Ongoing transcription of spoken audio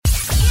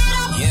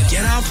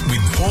Up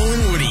with Paul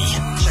and Woody.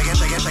 Check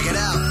it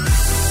out.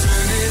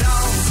 Turn it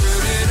up,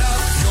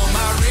 you're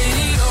my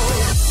radio.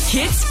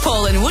 Hits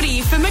Paul and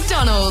Woody for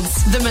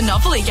McDonald's. The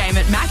Monopoly game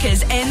at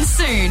Macca's ends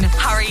soon.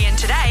 Hurry in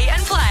today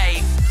and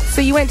play. So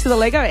you went to the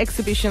Lego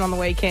exhibition on the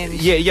weekend?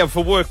 Yeah,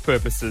 for work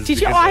purposes.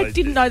 Did you? I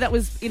didn't know that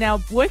was in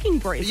our working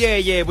brief.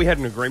 Yeah, we had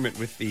an agreement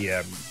with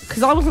the...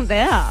 Because I wasn't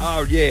there.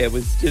 Oh, yeah, it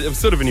was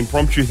sort of an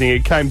impromptu thing.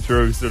 It came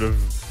through sort of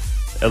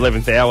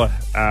 11th hour,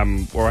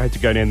 where I had to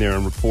go down there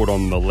and report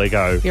on the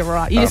Lego. You're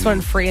right. You just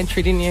wanted free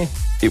entry, didn't you?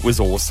 It was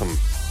awesome.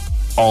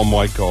 Oh,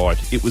 my God.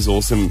 It was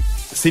awesome.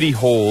 City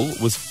Hall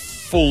was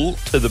full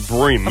to the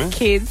brim. Of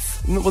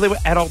kids. Well, there were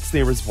adults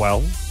there as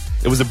well.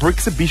 It was a brick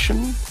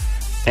exhibition.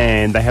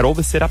 And they had all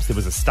the setups. There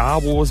was a Star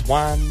Wars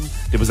one.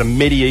 There was a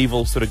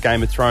medieval sort of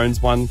Game of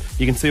Thrones one.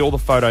 You can see all the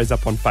photos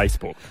up on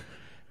Facebook.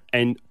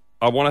 And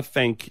I want to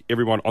thank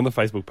everyone on the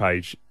Facebook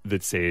page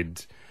that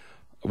said,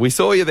 we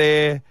saw you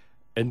there.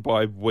 And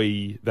by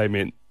we, they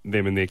meant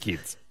them and their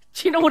kids.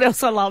 Do you know what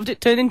else I loved? It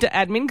turned into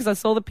admin because I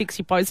saw the pics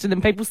you posted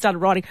and people started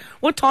writing,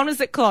 what time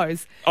does it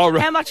close? Oh,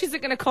 right. How much is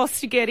it going to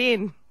cost to get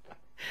in?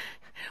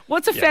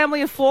 What's a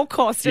family of four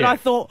cost? And I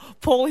thought,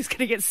 Paul is going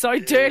to get so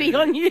dirty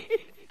on you.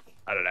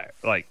 I don't know,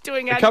 like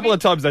doing a couple of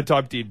times I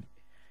typed in,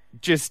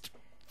 just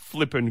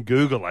flip and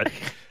Google it,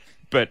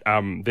 but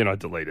then I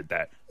deleted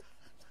that.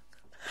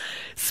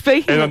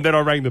 And then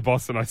I rang the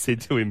boss and I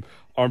said to him,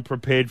 I'm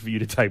prepared for you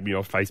to take me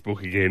off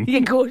Facebook again. Yeah,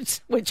 good.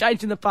 We're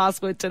changing the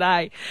password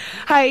today.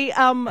 Hey,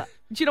 do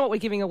you know what we're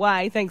giving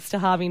away thanks to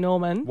Harvey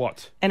Norman?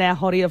 What? And our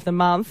hottie of the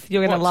month.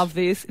 You're going to love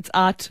this. It's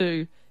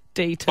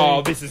R2-D2.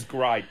 Oh, this is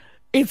great.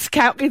 It's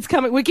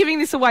coming. We're giving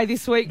this away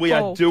this week, We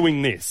Paul. are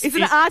doing this. It's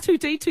an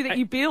R2-D2 that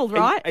you build,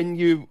 right? And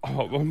you...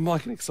 Oh, I'm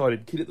like an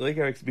excited kid at the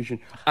Lego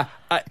exhibition.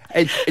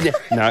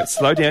 No,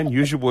 slow down.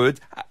 Use your words.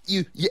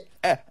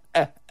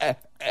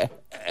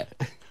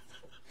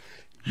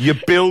 You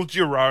build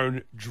your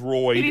own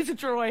droid. It is a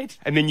droid.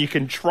 And then you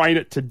can train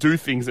it to do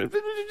things.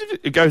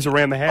 It goes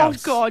around the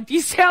house. Oh, God,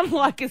 you sound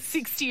like a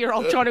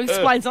 60-year-old trying to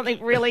explain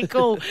something really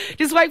cool.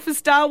 Just wait for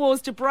Star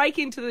Wars to break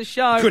into the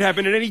show. Could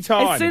happen at any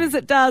time. As soon as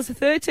it does,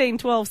 13,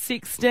 12,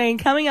 16.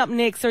 Coming up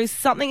next, there is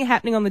something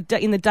happening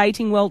in the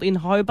dating world in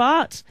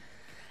Hobart,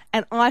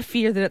 and I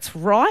fear that it's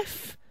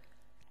rife,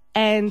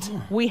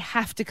 and we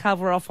have to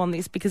cover off on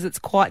this because it's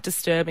quite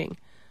disturbing.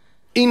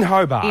 In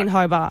Hobart? In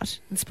Hobart.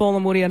 It's Paul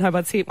and Woody on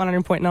Hobart's Hit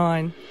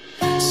 100.9.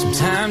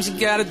 Sometimes you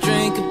gotta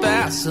drink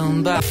about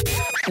somebody.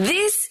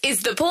 This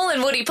is the Paul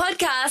and Woody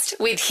podcast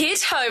with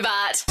Hit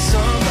Hobart.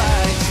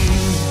 Somebody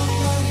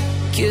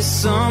to kiss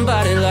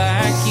somebody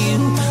like you.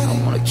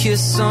 I wanna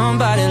kiss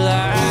somebody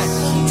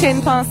like you.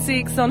 10 past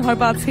 6 on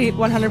Hobart's Hit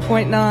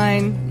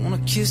 100.9. Wanna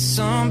kiss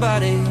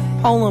somebody.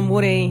 Paul and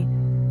Woody.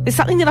 There's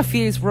something that I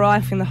fear is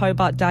rife in the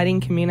Hobart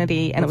dating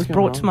community, and it was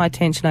brought to my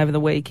attention over the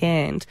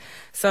weekend.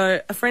 So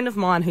a friend of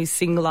mine who's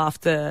single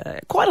after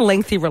quite a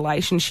lengthy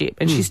relationship,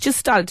 and she's just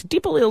started to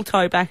dip a little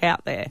toe back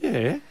out there.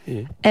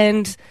 Yeah.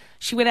 And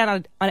she went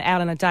out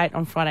on a date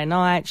on Friday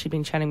night. She'd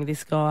been chatting with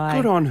this guy.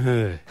 Good on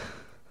her.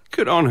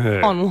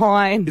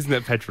 Online. Isn't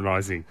that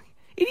patronising?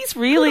 It is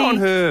really. Good on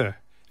her.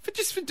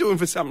 For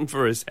doing something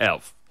for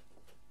herself.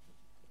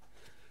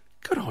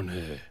 Good on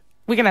her.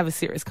 We're going to have a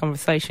serious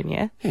conversation,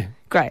 yeah? Yeah.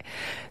 Great.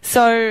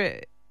 So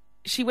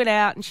she went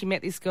out and she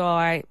met this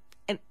guy,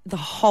 and the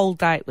whole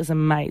date was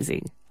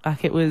amazing.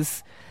 Like, it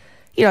was,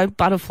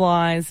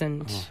 butterflies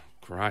and,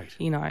 great.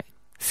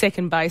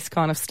 second base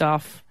kind of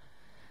stuff.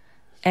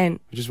 And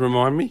just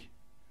remind me.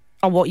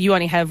 Oh, what? You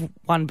only have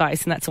one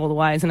base, and that's all the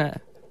way, isn't it?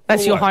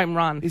 That's your home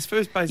run. His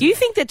first base. You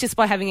think that just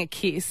by having a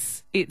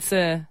kiss, it's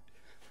a...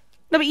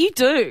 No, but you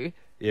do.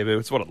 Yeah, but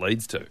it's what it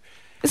leads to.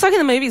 It's like in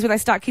the movies where they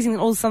start kissing and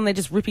all of a sudden they're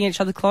just ripping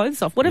each other's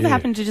clothes off. Whatever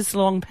happened to just a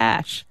long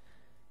pash?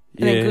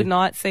 And then good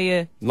night, see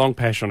you. Long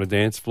pash on a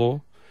dance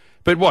floor.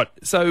 But what?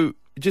 So,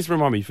 just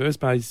remind me,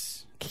 first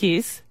base...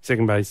 Kiss.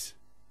 Second base...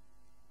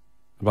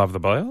 Above the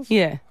blouse?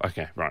 Yeah.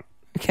 Okay, right.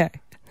 Okay.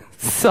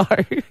 So...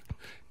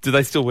 Do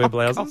they still wear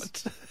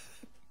blouses?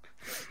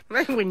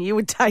 Remember when you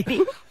were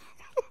dating?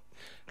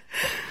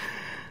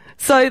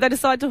 So they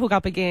decided to hook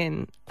up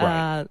again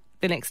the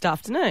next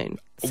afternoon.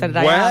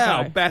 Saturday Wow,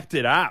 after. backed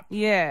it up.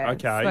 Yeah.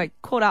 Okay. So they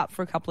caught up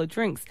for a couple of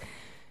drinks.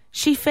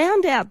 She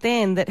found out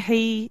then that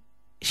she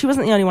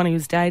wasn't the only one he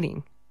was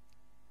dating.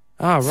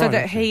 Oh, right. So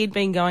that he had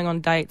been going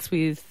on dates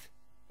with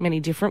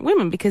many different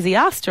women because he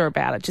asked her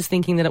about it, just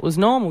thinking that it was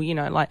normal,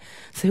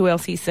 so who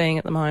else are you seeing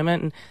at the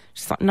moment? And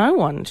she's like, no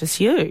one, just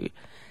you.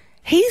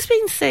 He's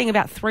been seeing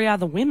about 3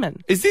 other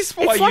women. Is this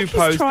why like you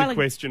posed the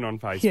question on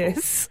Facebook?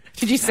 Yes.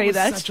 Did you see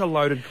that? Such a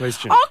loaded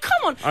question. Oh,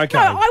 come on. Okay.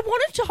 No, I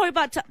wanted to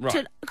Hobart to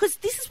because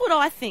this is what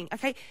I think,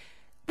 okay?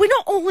 We're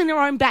not all in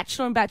our own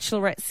Bachelor and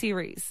Bachelorette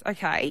series,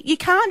 okay? You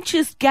can't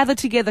just gather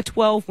together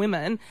 12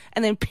 women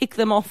and then pick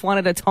them off one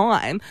at a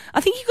time.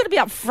 I think you've got to be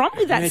up front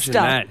with that Imagine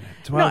stuff. that.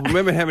 12.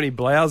 Remember how many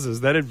blouses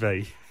that'd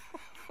be.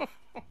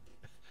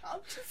 I'm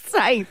just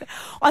saying.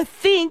 I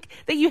think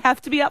that you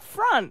have to be up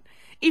front.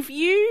 If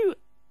you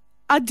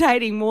are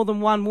dating more than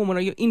one woman or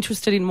you're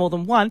interested in more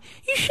than one,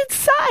 you should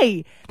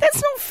say.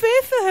 That's not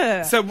fair for her.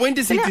 her. So when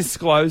does he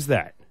disclose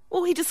that?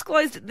 Well, he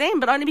disclosed it then,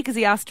 but only because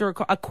he asked her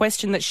a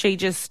question that she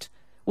just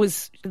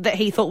that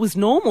he thought was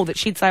normal, that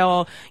she'd say,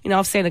 oh,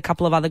 I've seen a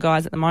couple of other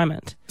guys at the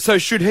moment. So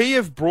should he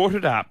have brought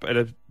it up at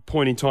a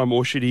point in time,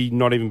 or should he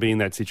not even be in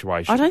that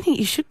situation? I don't think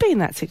you should be in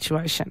that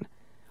situation.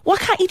 Why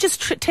can't you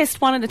just test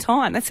one at a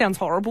time? That sounds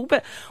horrible,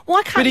 but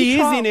why can't you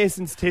But he is, in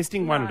essence,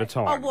 testing one at a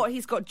time. Oh, what?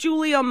 He's got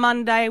Julie on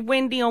Monday,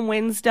 Wendy on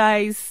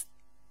Wednesdays,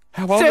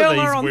 How old Thurler are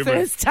these on women?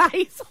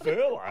 Thursdays.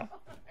 Thurler?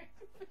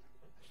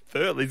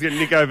 He's going to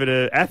nick over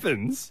to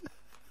Athens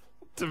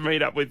to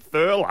meet up with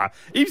Thurler.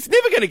 He's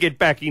never going to get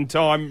back in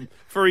time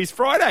for his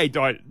Friday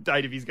date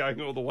if he's going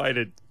all the way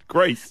to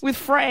Greece. With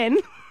Fran.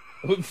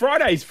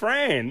 Friday's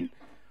Fran.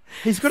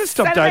 He's got to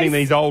stop Saturday's dating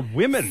these old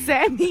women.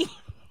 Sammy.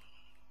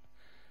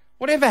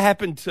 Whatever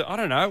happened to, I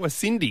don't know, a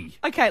Cindy?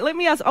 Okay, let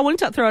me ask. I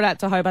wanted to throw it out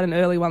to Hobart an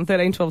early one,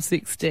 13, 12,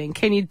 16.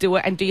 Can you do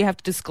it, and do you have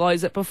to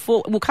disclose it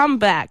before? We'll come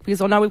back, because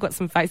I know we've got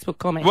some Facebook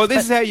comments. Well,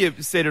 this is how you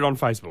said it on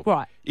Facebook.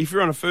 Right. If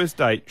you're on a first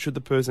date, should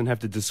the person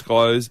have to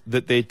disclose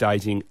that they're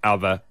dating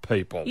other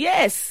people?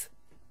 Yes.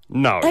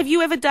 No. Have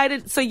you ever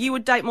dated, so you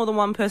would date more than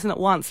one person at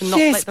once and not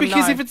Yes, let them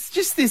because know? if it's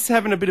just this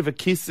having a bit of a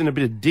kiss and a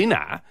bit of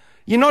dinner,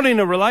 you're not in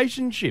a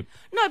relationship.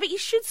 No, but you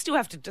should still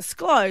have to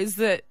disclose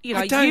that,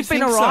 I don't you've been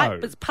think all right, so.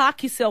 but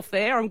park yourself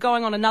there. I'm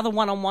going on another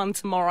one-on-one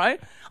tomorrow.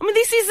 I mean,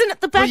 this isn't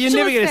at the Well, Bachelor you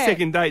never get a Fair.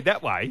 second date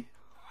that way.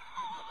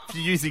 If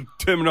you're using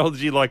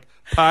terminology like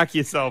park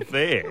yourself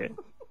there.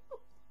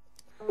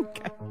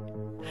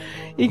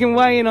 You can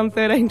weigh in on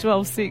 13,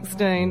 12,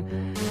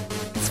 16.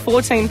 It's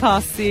 14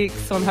 past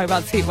 6 on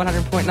Hobart's Hit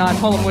 100.9.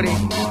 Paul and Woody.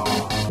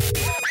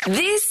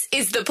 This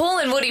is the Paul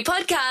and Woody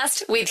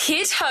podcast with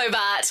Hit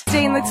Hobart.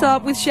 Dean the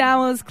top with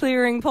showers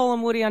clearing. Paul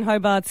and Woody on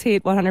Hobart's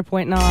Hit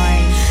 100.9.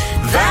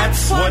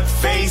 That's what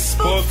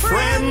Facebook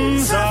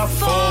friends are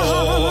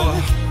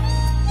for.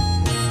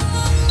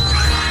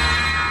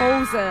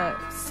 Paul's a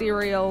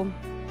serial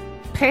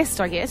pest,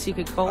 I guess you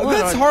could call it.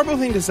 That's a horrible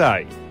thing to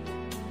say.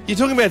 You're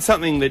talking about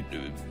something that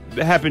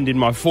happened in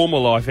my former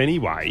life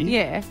anyway.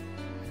 Yeah.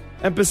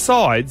 And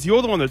besides,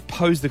 you're the one that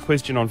posed the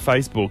question on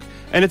Facebook,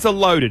 and it's a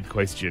loaded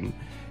question.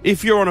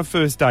 If you're on a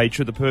first date,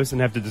 should the person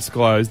have to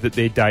disclose that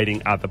they're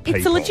dating other people?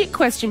 It's a legit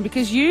question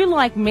because you,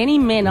 like many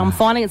men, I'm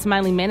finding it's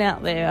mainly men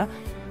out there,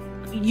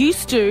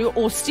 used to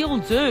or still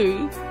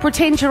do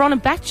pretend you're on a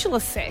bachelor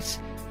set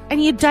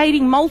and you're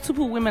dating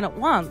multiple women at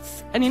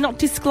once and you're not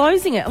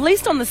disclosing it. At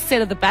least on the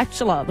set of The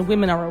Bachelor, the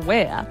women are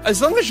aware.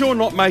 As long as you're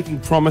not making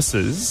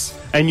promises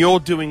and you're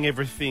doing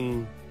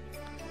everything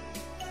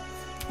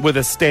with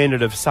a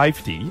standard of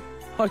safety.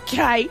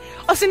 Okay.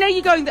 Oh, so now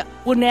you're going,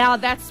 well, now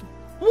that's...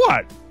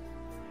 What?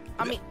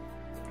 I mean...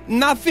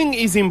 Nothing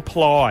is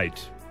implied.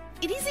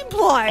 It is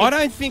implied. I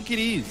don't think it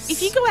is.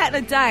 If you go out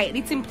on a date,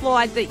 it's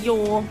implied that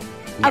you're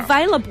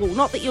available,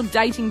 not that you're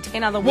dating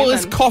 10 other women. Well,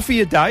 is coffee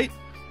a date?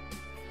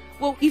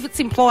 Well, if it's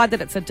implied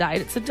that it's a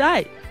date, it's a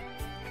date.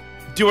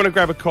 Do you want to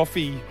grab a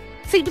coffee?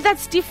 See, but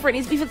that's different.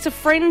 If it's a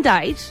friend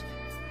date,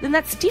 then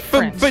that's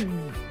different. But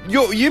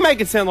you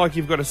make it sound like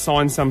you've got to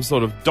sign some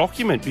sort of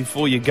document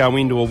before you go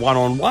into a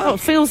one-on-one. Well,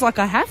 it feels like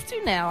I have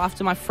to now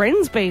after my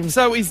friend's been...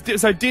 So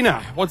dinner.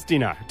 What's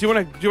dinner? Do you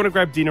want to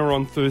grab dinner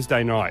on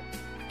Thursday night?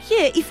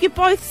 Yeah, if you're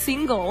both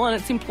single and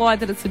it's implied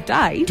that it's a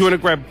date... Do you want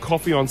to grab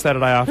coffee on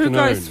Saturday Who afternoon?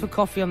 goes for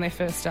coffee on their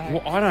first date?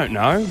 Well, I don't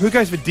know. Who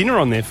goes for dinner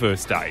on their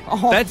first date?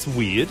 Oh. That's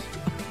weird.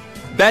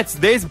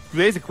 There's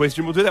a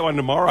question. We'll do that one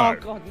tomorrow. Oh,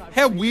 God, no.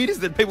 How weird is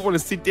that people want to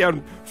sit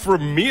down for a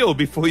meal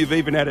before you've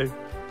even had a...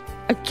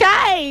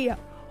 Okay,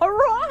 all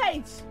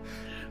right.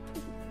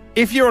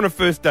 If you're on a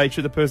first date,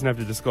 should the person have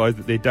to disclose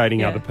that they're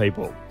dating other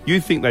people? You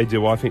think they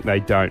do. I think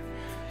they don't.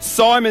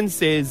 Simon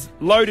says,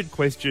 loaded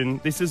question.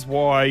 This is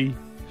why...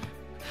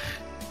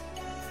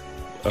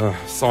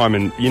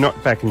 Simon, you're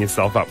not backing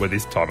yourself up with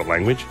this type of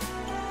language.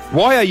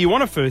 Why are you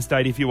on a first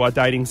date if you are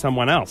dating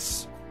someone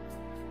else?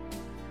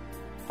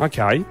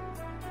 Okay.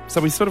 So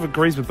he sort of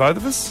agrees with both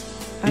of us?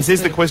 He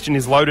says the question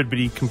is loaded, but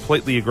he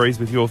completely agrees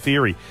with your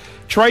theory.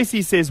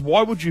 Tracy says,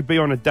 why would you be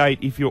on a date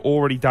if you're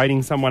already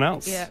dating someone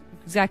else? Yeah,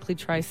 exactly,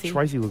 Tracy.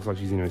 Tracy looks like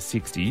she's in her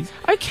 60s.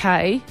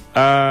 Okay.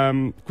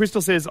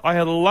 Crystal says,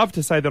 I love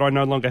to say that I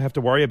no longer have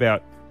to worry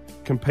about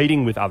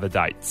competing with other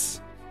dates.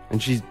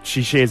 And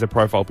she shares a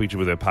profile picture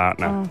with her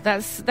partner. Oh,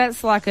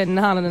 that's like a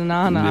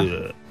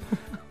na-na-na-na.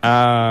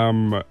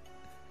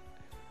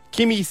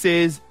 Kimmy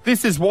says,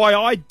 this is why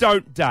I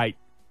don't date.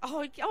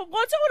 Oh, I don't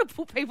want to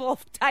put people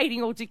off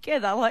dating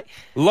altogether. Like,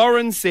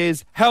 Lauren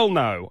says, hell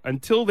no.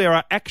 Until there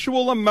are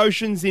actual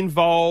emotions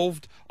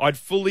involved, I'd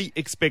fully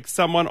expect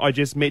someone I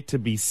just met to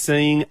be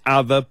seeing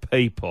other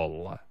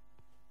people.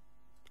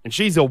 And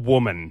she's a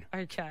woman.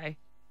 okay.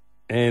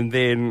 And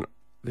then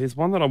there's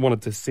one that I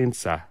wanted to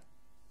censor.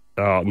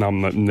 Oh, no,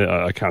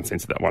 I can't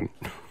censor that one.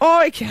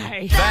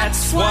 Okay.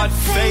 That's what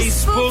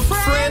Facebook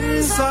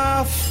friends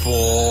are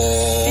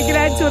for. You can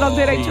add to it on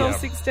 13, 12,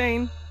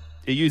 16.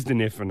 He used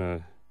an F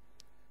and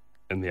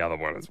and the other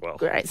one as well.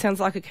 Great, sounds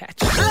like a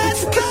catch.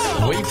 Let's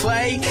go! We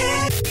play.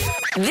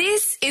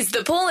 This is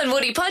the Paul and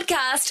Woody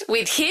podcast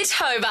with Hit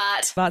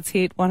Hobart. Bart's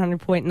Hit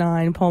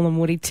 100.9, Paul and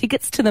Woody.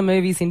 Tickets to the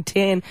movies in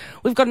 10.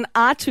 We've got an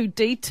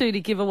R2D2 to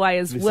give away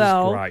as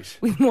well. This is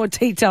great. With more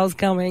details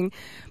coming.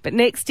 But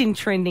next in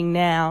trending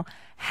now,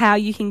 how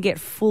you can get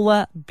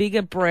fuller,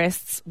 bigger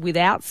breasts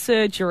without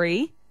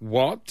surgery.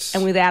 What?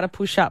 And without a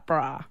push-up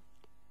bra.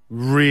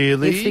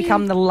 Really? It's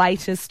become the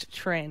latest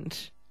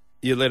trend.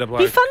 You let a bloke...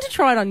 Be fun to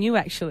try it on you,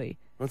 actually.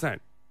 What's that?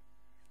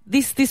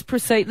 This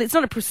procedure, it's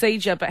not a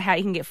procedure, but how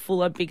you can get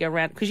fuller, bigger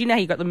around, because you know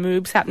you've got the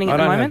moobs happening at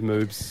the moment. I don't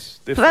have moobs.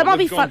 But that might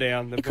be fun.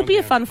 Down. It could be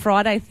a fun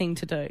Friday thing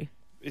to do.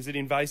 Is it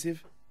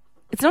invasive?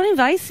 It's not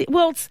invasive.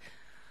 Well,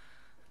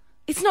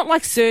 it's not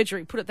like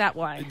surgery, put it that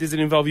way. Does it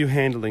involve you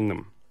handling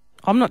them?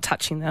 I'm not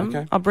touching them.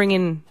 Okay. I'll bring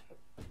in...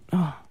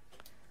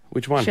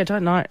 Which one? Shit, I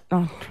don't know.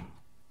 Oh.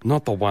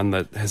 Not the one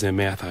that has her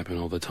mouth open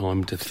all the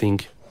time to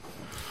think.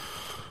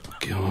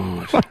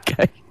 God.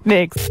 Okay,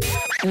 next.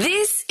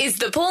 This is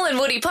the Paul and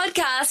Woody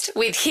podcast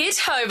with Hit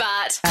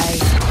Hobart.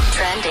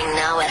 Trending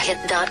now at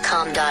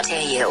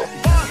hit.com.au.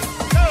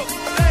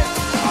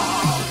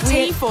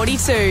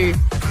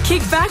 T42.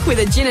 Kick back with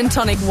a gin and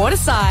tonic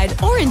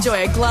waterside or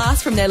enjoy a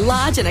glass from their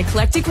large and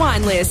eclectic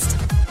wine list.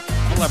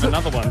 I'll have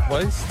another one,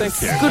 please.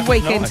 Thank you. Good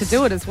weekend Nice. to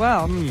do it as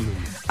well.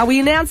 We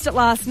announced it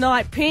last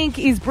night. Pink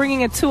is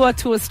bringing a tour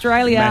to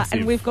Australia, Massive.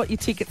 and we've got your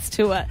tickets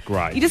to it.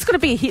 Great. You just got to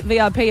be a Hit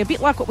VIP, a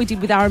bit like what we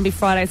did with R&B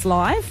Fridays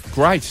Live,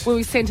 Great. where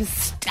we sent a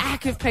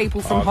stack of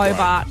people from great.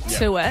 Hobart Yeah.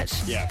 to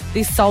it. Yeah.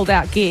 This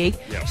sold-out gig.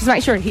 Yeah. Just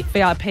make sure it Hit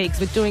VIP because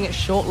we're doing it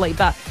shortly.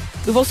 But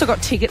we've also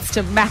got tickets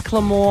to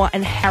Macklemore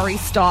and Harry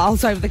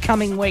Styles over the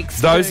coming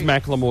weeks. Those too.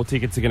 Macklemore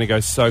tickets are going to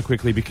go so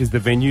quickly because the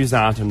venues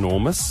aren't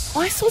enormous.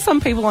 I saw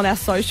some people on our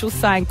socials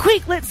saying,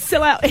 quick, let's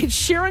sell out Ed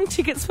Sheeran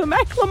tickets for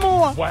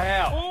Macklemore.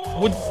 Wow.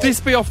 Would this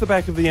be off the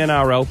back of the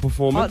NRL Oh,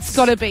 performance? it's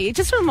got to be. It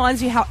just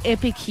reminds you how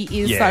epic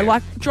he is. Yeah. So,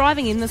 like,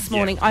 driving in this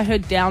morning, I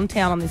heard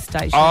Downtown on this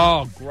station.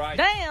 Oh, great.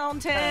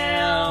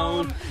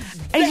 Downtown.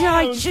 And you're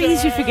like,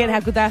 geez, you forget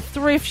how good that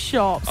thrift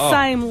shop,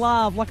 same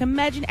love. Like,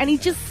 imagine. And he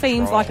just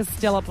seems like a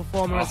stellar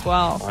performer as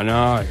well. I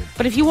know.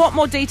 But if you want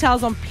more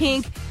details on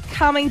Pink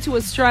coming to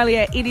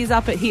Australia, it is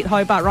up at Hit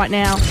Hobart right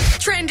now.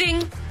 Trending.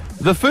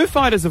 The Foo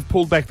Fighters have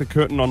pulled back the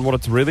curtain on what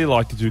it's really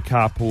like to do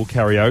carpool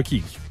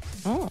karaoke.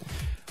 Oh.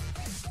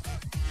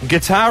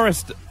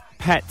 Guitarist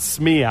Pat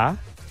Smear,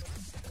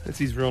 that's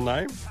his real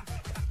name,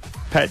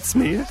 Pat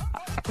Smear.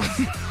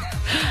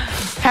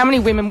 How many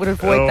women would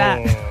avoid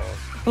that?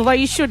 Although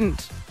you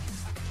shouldn't.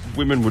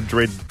 Women would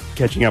dread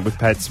catching up with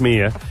Pat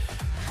Smear.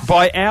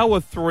 By hour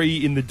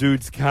 3 in the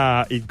dude's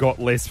car, it got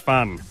less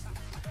fun.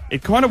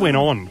 It kind of went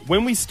on.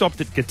 When we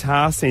stopped at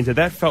Guitar Centre,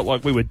 that felt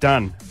like we were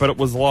done, but it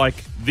was like,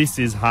 this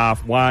is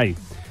halfway.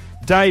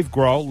 Dave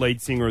Grohl,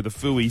 lead singer of the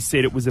Fooey,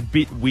 said it was a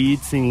bit weird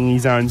singing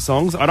his own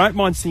songs. I don't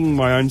mind singing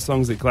my own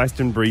songs at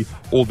Glastonbury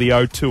or the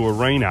O2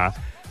 Arena,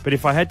 but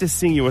if I had to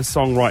sing you a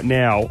song right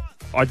now,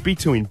 I'd be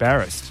too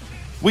embarrassed.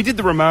 We did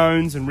the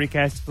Ramones and Rick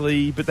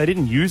Astley, but they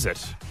didn't use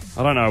it.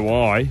 I don't know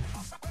why.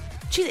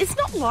 Gee, it's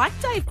not like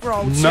Dave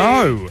Grohl. too.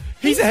 No,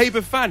 he's a heap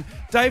of fun.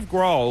 Dave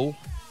Grohl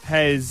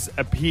has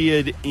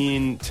appeared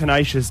in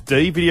Tenacious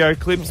D video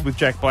clips with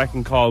Jack Black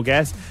and Kyle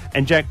Gass,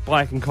 and Jack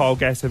Black and Kyle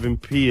Gass have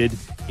appeared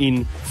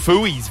in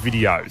Fooey's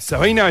videos,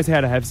 so he knows how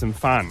to have some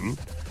fun,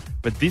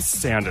 but this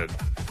sounded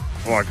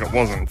like it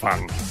wasn't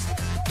fun.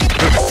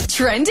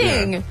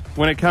 Trending.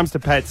 When it comes to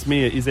Pat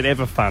Smear, is it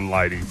ever fun,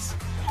 ladies?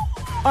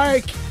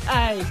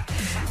 Okay.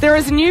 There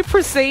is a new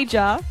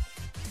procedure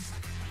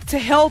to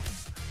help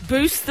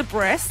boost the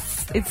breasts.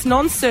 It's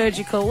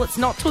non-surgical. It's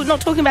not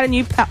talking about a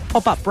new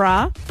pop-up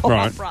bra. Pop-up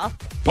Right. bra.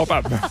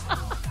 Pop-up bra.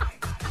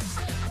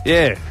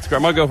 Yeah, it's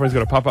great. My girlfriend's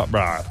got a pop-up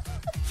bra.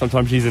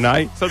 Sometimes she's an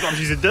A, sometimes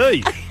she's a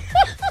D.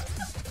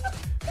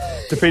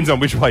 Depends on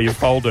which way you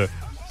fold her.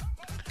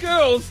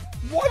 Girls,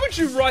 why would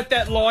you write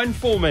that line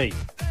for me?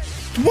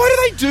 Why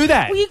do they do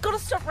that? Well, you've got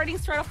to stop reading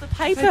straight off the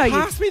paper. They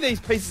pass me these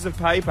pieces of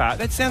paper.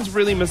 That sounds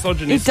really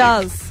misogynistic. It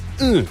does.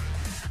 Ugh.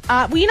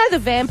 Well, you know the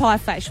vampire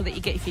facial that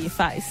you get for your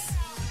face?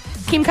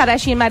 Kim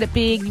Kardashian made it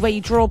big, where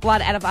you draw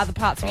blood out of other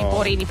parts of your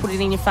body and you put it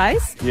in your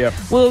face. Yep.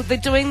 Well, they're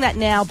doing that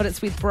now, but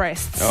it's with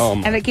breasts. Oh,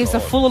 my and it gives a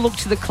God. fuller look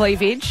to the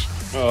cleavage.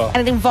 Oh.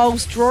 And it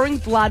involves drawing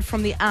blood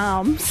from the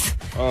arms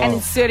and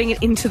inserting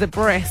it into the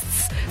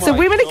breasts. So My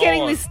women are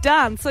getting God. this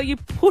done. So you're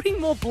putting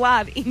more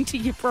blood into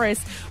your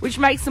breasts, which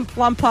makes them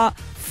plumper,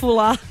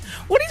 fuller.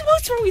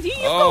 What's wrong with you?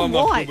 You've Oh, gone I'm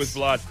not white. good with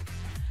blood.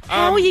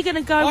 How are you going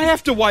to go? I with-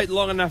 have to wait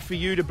long enough for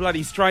you to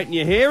bloody straighten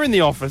your hair in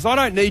the office. I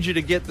don't need you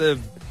to get the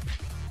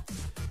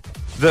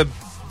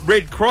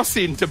Red Cross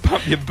in to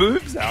pump your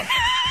boobs out.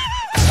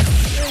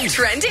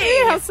 Trending.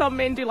 You know how some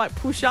men do like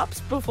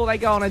push-ups before they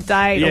go on a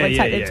date Yeah, or they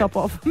yeah, take their yeah. top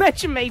off.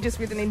 Imagine me just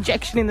with an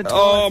injection in the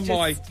Oh, toilet.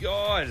 my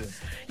God.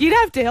 You'd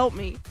have to help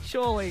me,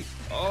 surely.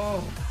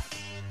 Oh.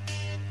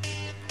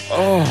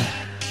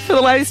 For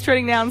the latest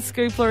trending now on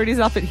Scoopler, it is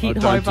up at I Hit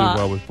don't do Hobart.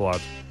 well with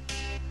blood.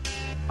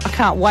 I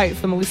can't wait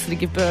for Melissa to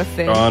give birth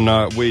then. Oh,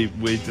 no, we're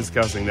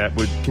discussing that.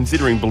 We're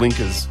considering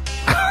blinkers.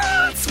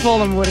 It's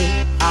Paul and Woody.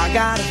 I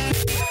got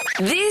it.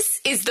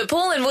 This is the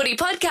Paul and Woody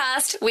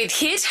podcast with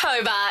Hit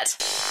Hobart.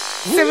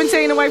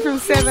 17 away from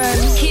 7.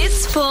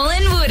 Hits Paul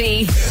and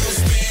Woody.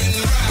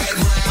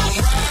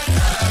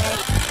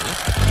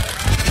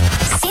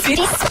 Spin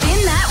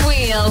that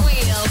wheel.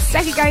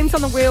 Stack of games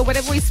on the wheel.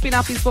 Whatever we spin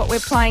up is what we're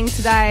playing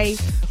today.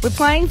 We're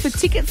playing for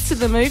tickets to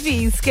the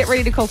movies. Get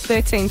ready to call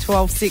 13,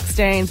 12,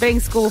 16. Being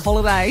school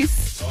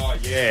holidays, Oh,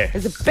 yeah.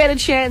 there's a better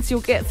chance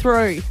you'll get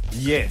through.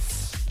 Yes.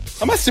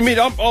 I must admit,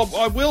 I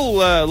will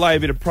lay a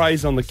bit of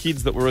praise on the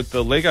kids that were at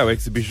the Lego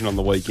exhibition on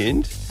the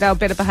weekend. They were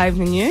better behaved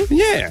than you.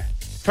 Yeah.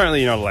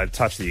 Apparently you're not allowed to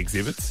touch the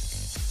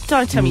exhibits.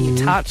 Don't tell me you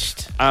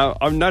touched.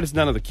 I've noticed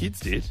none of the kids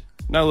did.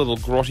 No little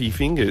grotty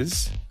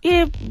fingers.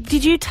 Yeah,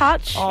 did you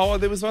touch? Oh,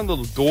 there was one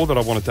little door that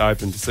I wanted to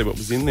open to see what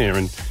was in there,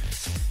 and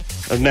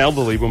an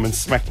elderly woman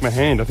smacked my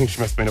hand. I think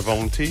she must have been a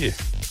volunteer.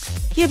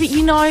 Yeah, but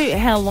you know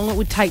how long it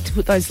would take to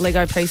put those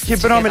Lego pieces Yeah,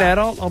 but together. I'm an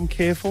adult. I'm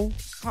careful.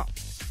 Oh.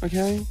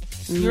 Okay?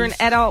 You're an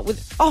adult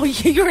with... Oh,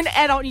 you're an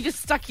adult and you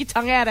just stuck your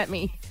tongue out at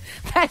me.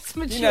 That's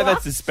mature. You know,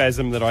 that's a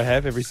spasm that I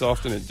have every so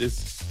often. It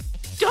just...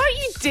 Don't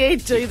you dare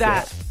do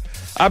that.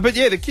 But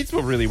yeah, the kids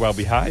were really well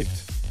behaved.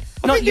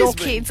 I Not think your there's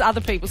been- kids, other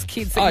people's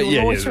kids that you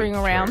were loitering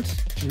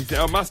around.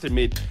 I must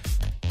admit,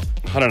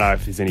 I don't know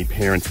if there's any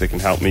parents that can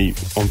help me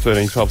on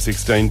 13, 12,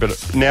 16,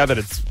 but now that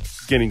it's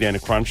getting down to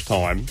crunch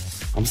time,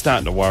 I'm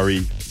starting to worry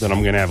that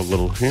I'm going to have a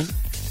little...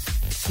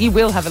 Do You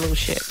will have a little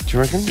shit. you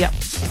reckon? Yep.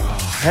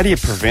 How do you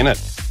prevent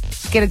it?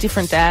 Get a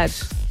different dad.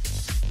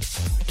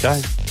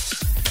 Okay.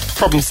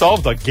 Problem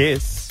solved, I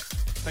guess.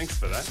 Thanks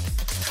for that.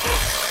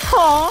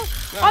 Oh,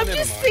 No, I never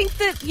just mind. think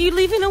that you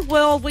live in a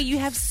world where you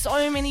have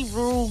so many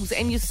rules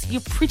and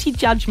you're pretty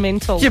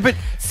judgmental. Yeah, but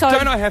So-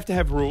 don't I have to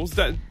have rules?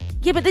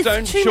 Yeah, but there's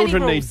Don't too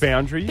children many need rules.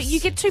 boundaries? But you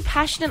get too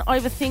passionate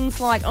over things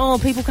like, oh,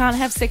 people can't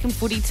have second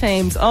footy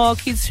teams. Oh,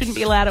 kids shouldn't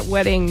be allowed at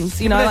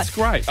weddings. You know, Well, that's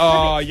like, great.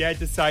 Oh, you had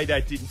to say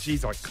that, didn't you?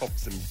 Jeez, I copped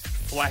some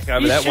flack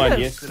over You that one should've.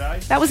 yesterday.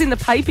 that was in the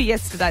paper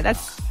yesterday.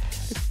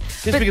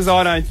 Just because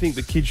I don't think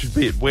the kids should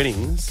be at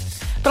weddings.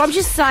 But I'm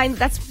just saying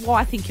that's why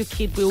I think your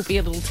kid will be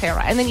a little terror.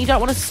 And then you don't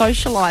want to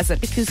socialise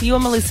it because you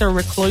and Melissa are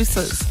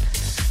recluses.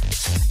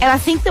 And I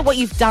think that what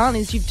you've done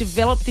is you've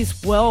developed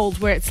this world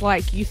where it's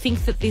like you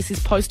think that this is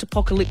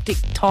post-apocalyptic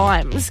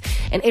times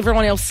and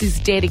everyone else is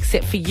dead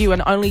except for you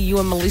and only you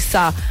and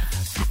Melissa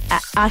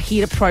are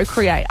here to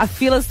procreate. I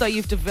feel as though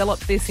you've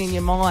developed this in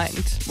your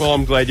mind. Well,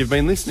 I'm glad you've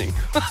been listening.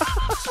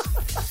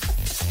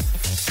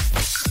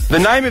 The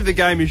name of the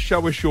game is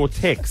Show Us Your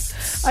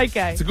Texts.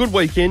 Okay. It's a good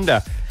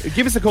weekender.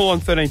 Give us a call on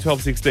 13,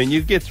 12, 16.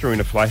 You get through in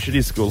a flash. It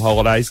is school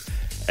holidays.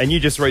 And you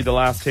just read the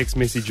last text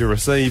message you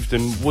received,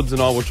 and Woods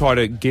and I will try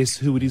to guess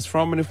who it is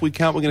from. And if we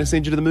can't, we're going to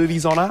send you to the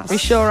movies on us. We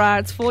sure are.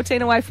 It's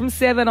 14 away from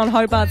 7 on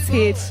Hobart's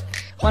Hit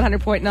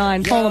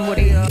 100.9. Paul and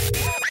Woody.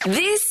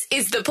 This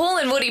is the Paul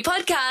and Woody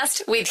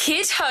podcast with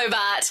Hit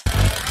Hobart.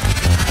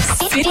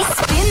 Spin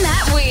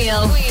that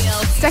wheel.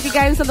 Stack of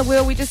games on the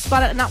wheel. We just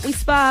spun it and up we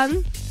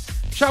spun.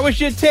 Show us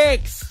your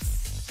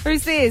texts.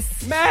 Who's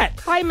this? Matt.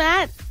 Hi,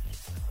 Matt.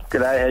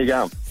 G'day, how you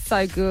going?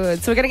 So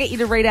good. So we're going to get you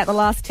to read out the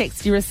last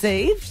text you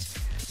received.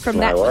 From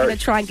No that, we're worries. going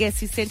to try and guess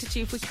who sent it to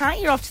you. If we can't,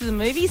 you're off to the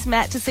movies,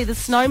 Matt, to see The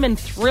Snowman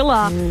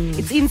Thriller.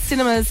 It's in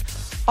cinemas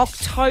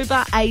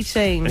October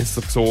 18. This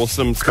looks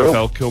awesome. It's got Cool.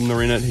 Val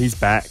Kilmer in it. He's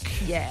back.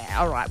 Yeah,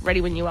 all right.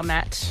 Ready when you are,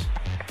 Matt.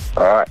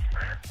 All right.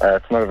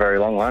 It's not a very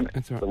long one.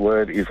 That's all right. The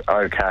word is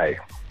okay.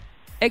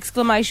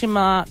 Exclamation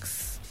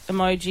marks,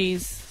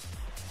 emojis.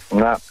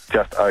 No,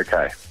 just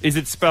okay. Is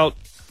it spelt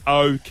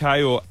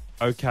OK or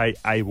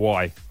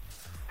OKAY?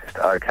 Just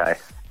okay.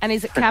 And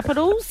is it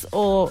capitals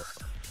or...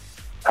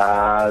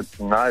 No,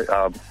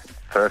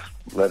 first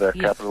letter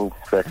Yeah. capital,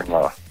 second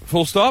lower.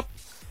 Full stop?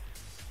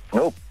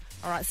 Nope.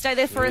 All right, stay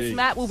there for us, Jeez.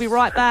 Matt. We'll be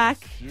right back.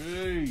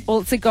 Well,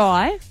 it's a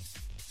guy.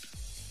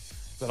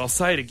 But I'll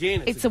say it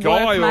again. It's a a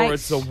guy workmate. or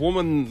it's a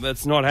woman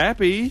that's not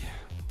happy.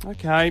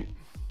 Okay.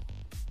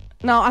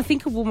 No, I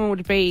think a woman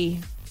would be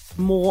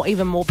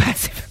even more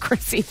passive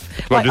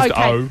aggressive. Well, just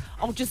okay, O.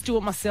 I'll just do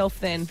it myself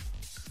then.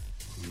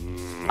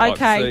 Right,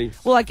 Okay. see.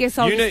 Well, I guess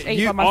I'll just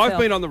eat by myself. I've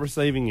been on the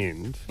receiving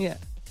end. Yeah.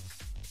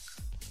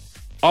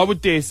 I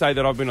would dare say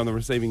that I've been on the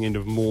receiving end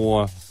of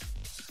more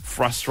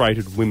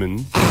frustrated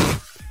women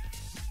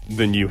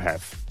than you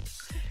have.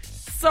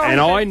 Sorry. And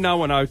but I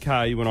know an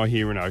okay when I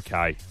hear an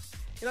okay.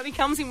 it only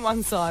comes in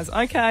one size.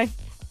 Okay.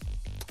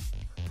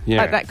 Yeah.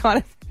 Like that kind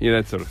of... Yeah,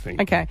 that sort of thing.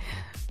 Okay.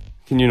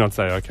 Can you not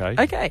say okay?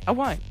 Okay, I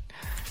won't.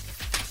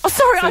 Oh,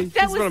 sorry. See, that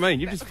that's was... what I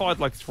mean. You've just fired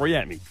like 3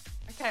 at me.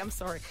 Okay, I'm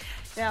sorry.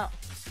 Now,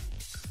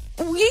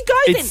 well, you go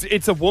It's then.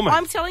 it's a woman.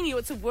 I'm telling you,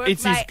 it's a workmate.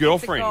 It's his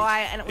girlfriend. It's a guy,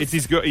 and it was... It's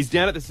his girl. He's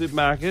down at the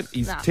supermarket.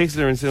 He's Nah. texted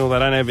her and said, "Oh, they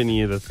don't have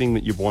any of the thing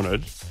that you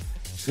wanted."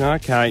 She's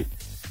like, "Okay,"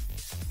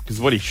 because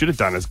what he should have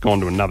done is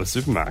gone to another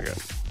supermarket.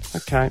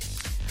 Okay.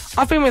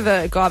 I've been with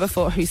a guy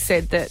before who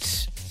said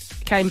that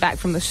came back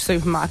from the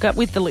supermarket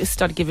with the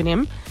list I'd given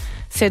him,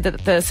 said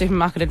that the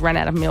supermarket had run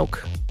out of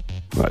milk.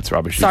 Well, that's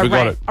rubbish. So You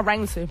forgot I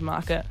rang the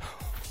supermarket.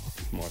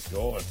 My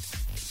God.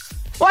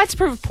 Well, I had to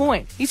prove a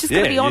point. He's just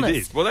going to be you honest.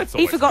 did. Well, that's He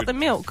always forgot good. the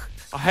milk.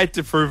 I had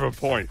to prove a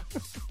point.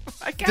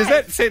 Okay. Does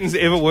that sentence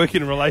ever work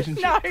in a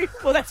relationship? No.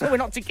 Well, that's why we're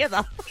not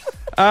together.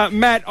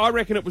 Matt, I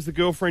reckon it was the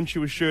girlfriend she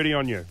was shirty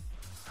on you.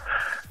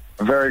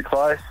 Very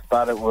close,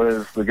 but it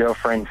was the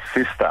girlfriend's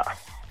sister.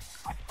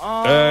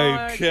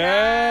 Okay.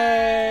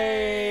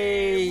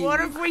 What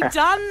have we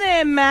done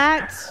there,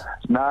 Matt?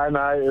 No,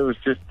 it was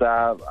just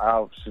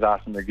she's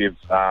asked him to give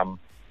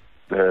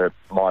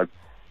my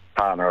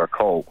partner a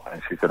call,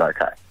 and she said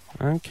okay.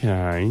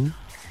 Okay.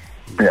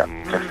 Yeah,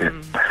 that's it.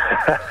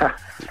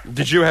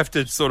 Did you have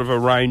to sort of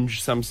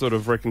arrange some sort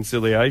of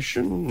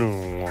reconciliation?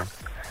 Or...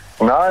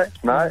 No,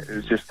 it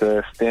was just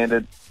a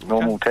standard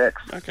normal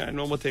text. Okay,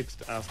 normal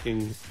text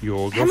asking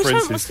your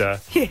girlfriend's sister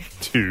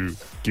to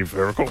give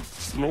her a call.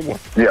 It's normal.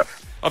 Yeah.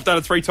 I've done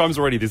it 3 times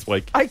already this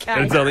week. Okay.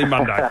 And it's only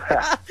Monday.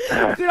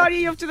 Good on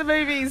you, off to the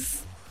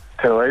movies.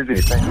 Too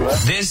easy, thank you.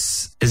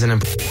 This is an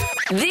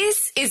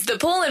This is the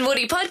Paul and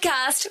Woody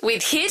podcast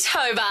with Hit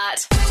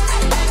Hobart.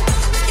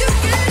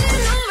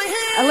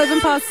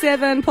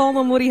 7:11, Paul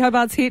and Woody,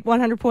 Hobart's Hit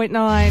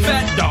 100.9.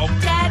 Fat dog.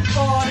 Dad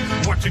boy.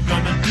 What you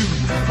gonna do?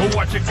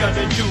 What you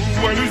gonna do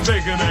when he's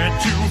begging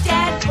at you?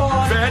 Dad boy.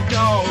 Fat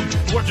dog.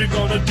 What you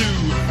gonna do?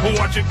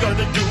 What you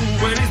gonna do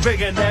when he's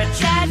begging at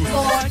you? Dad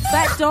boy.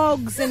 Fat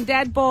dogs and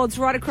dad boards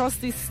right across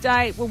this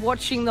state were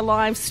watching the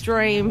live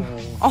stream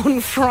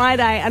on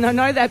Friday, and I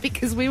know that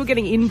because we were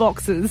getting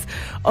inboxes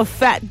of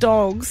fat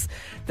dogs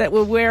that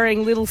were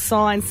wearing little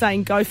signs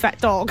saying "Go Fat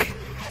Dog."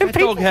 That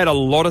dog had a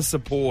lot of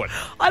support.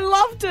 I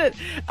loved it.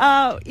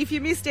 If you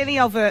missed any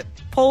of it,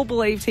 Paul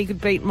believed he could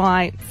beat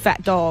my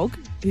fat dog,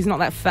 who's not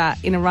that fat,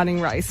 in a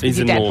running race. He's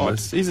with your dad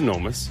enormous. He's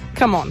enormous. bod.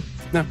 Come on.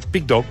 No,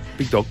 big dog.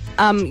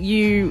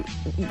 You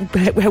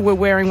were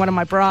wearing one of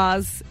my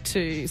bras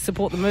to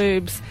support the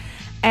moves,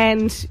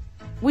 and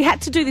we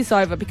had to do this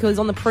over because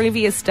on the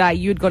previous day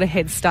you'd got a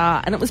head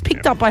start, and it was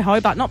picked up by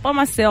Hobart, not by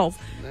myself.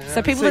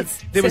 So people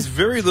there was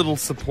very little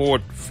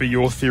support for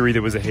your theory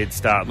there was a head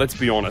start, let's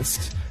be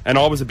honest. And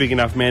I was a big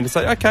enough man to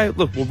say, okay,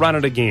 look, we'll run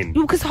it again.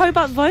 Well, because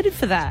Hobart voted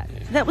for that.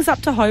 That was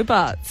up to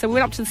Hobart. So we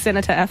went up to the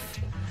cenotaph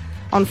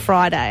on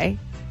Friday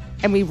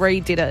and we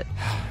redid it.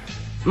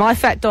 My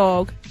fat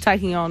dog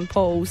taking on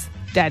Paul's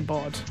dad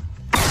bod.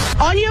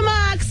 On your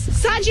marks,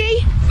 Saji!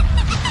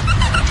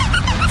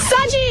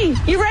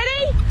 Saji, you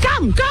ready?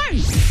 Come, go!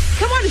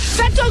 Come on,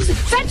 Fat Dog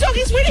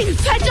is winning!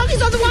 Fat Dog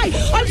is on the way!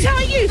 I'm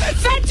telling you,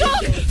 Fat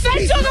Dog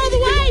on the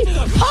way!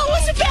 Paul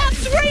was about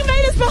 3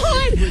 metres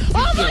behind!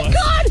 Oh my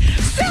God!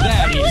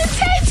 Celebrate with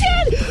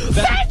tension!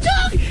 Fat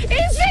Dog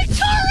is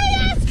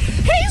victorious!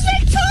 He's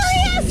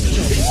victorious!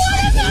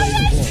 What a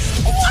moment!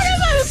 What a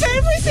moment for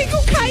every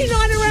single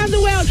canine around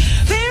the world!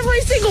 For every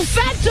single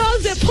fat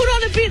dog that put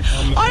on a bit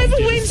over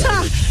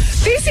winter!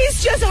 This is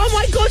just, oh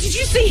my God, did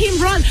you see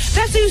him run?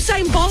 That's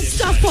Usain Bolt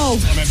stuff,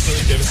 Paul. I'm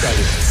absolutely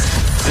devastated.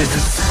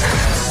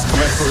 I'm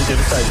absolutely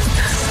devastated.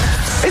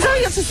 Is that what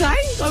you have to say?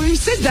 I mean, you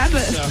said that,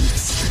 but...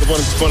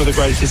 One of the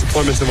greatest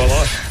disappointments of my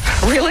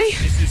life. Really?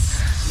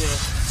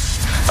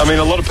 I mean,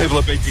 a lot of people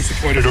have been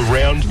disappointed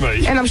around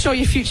me. And I'm sure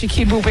your future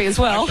kid will be as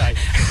well. Okay.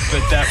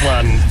 But that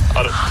one,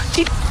 I don't...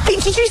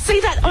 Did you see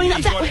that? I mean,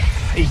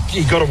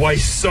 He got away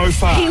so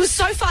fast. he was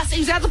so fast, he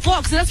was out of the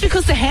blocks, and that's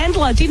because the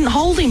handler didn't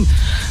hold him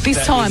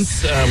this time.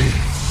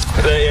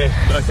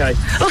 Yeah, okay.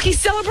 Look, he's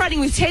celebrating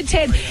with Ted.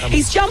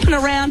 He's jumping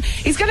around.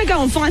 He's going to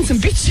go and find some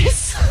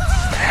bitches.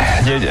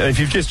 Yeah, if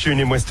you've just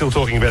tuned in, we're still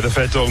talking about the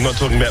fat dog, not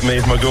talking about me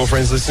if my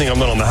girlfriend's listening. I'm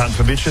not on the hunt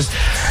for bitches.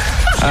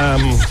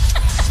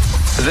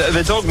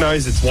 The dog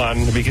knows it's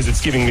won because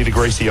it's giving me the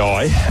greasy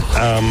eye.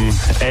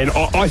 And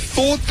I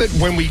thought that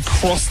when we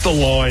crossed the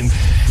line,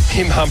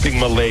 him humping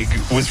my leg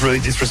was really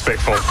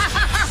disrespectful.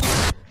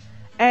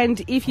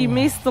 And if you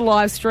missed the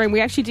live stream, we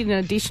actually did an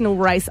additional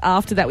race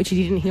after that, which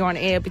you didn't hear on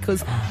air,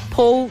 because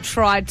Paul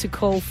tried to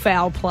call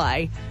foul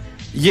play.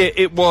 Yeah,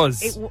 it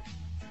was.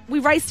 We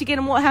raced again,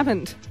 and what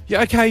happened?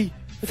 Yeah, okay.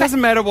 It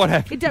doesn't matter what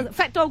happened. It doesn't.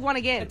 Fat Dog won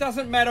again. It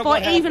doesn't matter by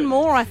what happened. even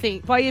more, I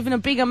think. By even a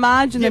bigger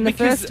margin than the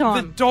first time.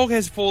 The dog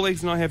has 4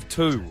 legs and I have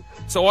 2.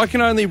 So I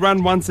can only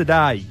run once a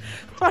day.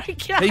 Okay.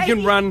 He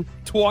can run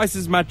twice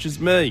as much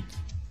as me.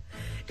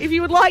 If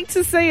you would like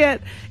to see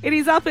it, it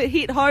is up at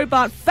Hit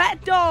Hobart.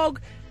 Fat Dog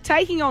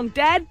taking on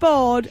Dad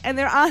Bod, and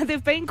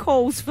there've been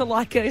calls for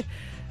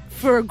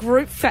a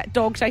group Fat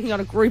Dog taking on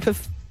a group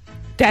of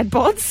Dad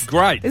Bods.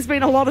 Great. There's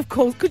been a lot of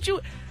calls. Could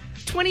you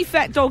 20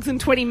 fat dogs and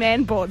 20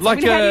 man bods?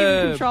 Like how do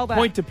you control that?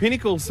 Point to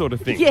pinnacle sort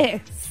of thing.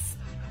 Yes.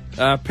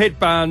 Pet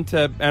barn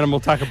to animal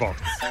tucker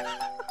box.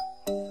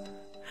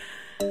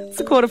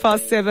 It's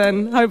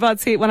 7:15.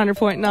 Hobart's Hit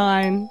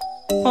 100.9.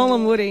 Paul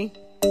and Woody.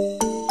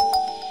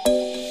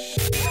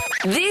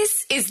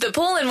 This is the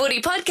Paul and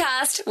Woody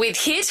podcast with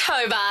Hit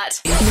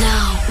Hobart.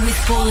 Now, with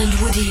Paul and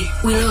Woody,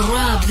 we'll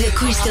rub the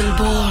crystal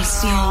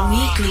balls, your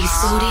weekly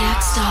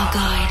zodiac star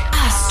guide,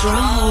 Astro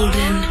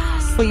Holden.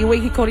 For your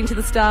week according to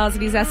the stars,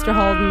 it is Astra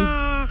Holden.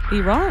 Are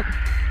you right?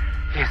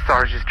 Yes,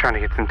 I was just trying to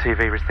get some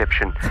TV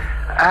reception.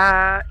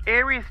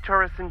 Aries,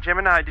 Taurus and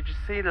Gemini, did you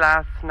see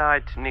last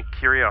night Nick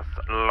Kyrgios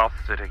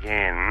lost it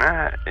again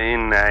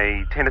in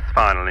a tennis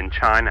final in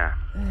China?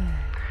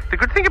 The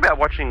good thing about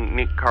watching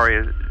Nick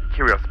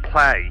Kyrgios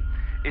play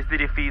is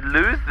that if he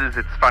loses,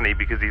 it's funny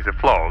because he's a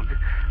flog,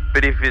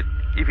 but if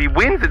he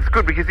wins, it's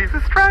good because he's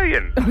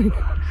Australian.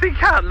 So you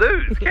can't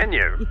lose, can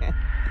you? Yeah.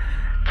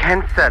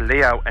 Cancer,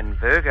 Leo and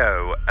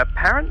Virgo.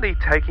 Apparently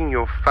taking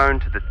your phone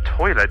to the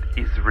toilet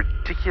is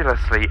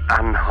ridiculously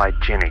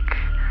unhygienic.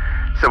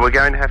 So we're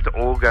going to have to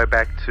all go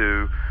back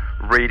to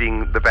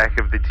reading the back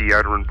of the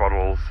deodorant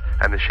bottles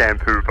and the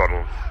shampoo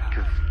bottles.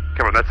 Because,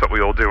 come on, that's what we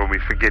all do when we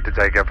forget to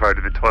take our phone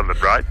to the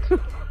toilet, right?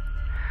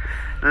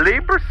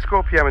 Libra,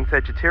 Scorpio and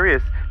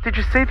Sagittarius. Did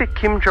you see that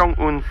Kim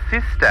Jong-un's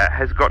sister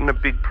has gotten a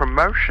big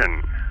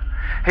promotion?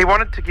 He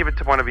wanted to give it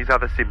to one of his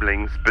other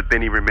siblings, but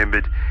then he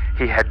remembered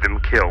he had them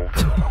killed.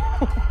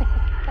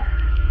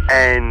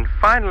 And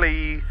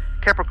finally,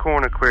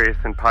 Capricorn, Aquarius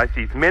and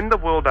Pisces. Men the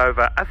world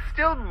over are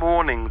still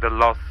mourning the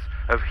loss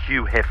of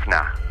Hugh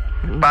Hefner.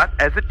 But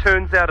as it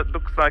turns out, it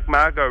looks like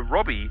Margot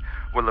Robbie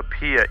will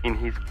appear in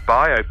his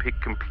biopic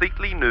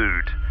completely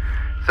nude.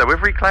 So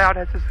every cloud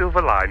has a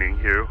silver lining,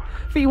 Hugh.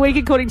 For your week,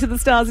 according to the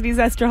stars, it is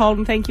Astra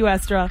Holden. Thank you,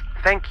 Astra.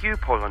 Thank you,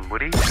 Paul and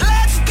Woody.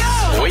 Let's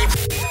go!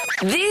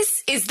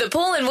 This is the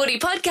Paul and Woody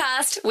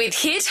podcast with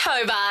Hit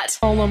Hobart.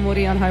 Paul and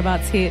Woody on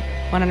Hobart's Hit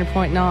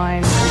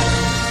 100.9.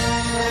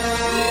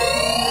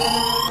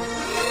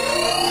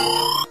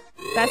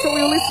 That's what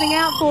we were listening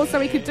out for, so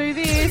we could do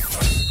this.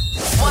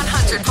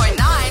 100.9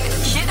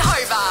 Hit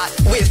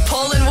Hobart with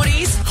Paul and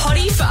Woody's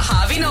Hottie for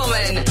Harvey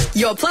Norman.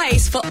 Your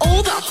place for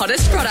all the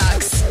hottest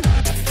products.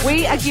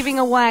 We are giving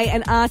away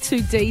an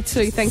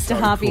R2D2 thanks to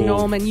Harvey cool.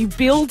 Norman. You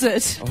build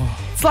it.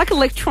 It's like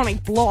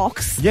electronic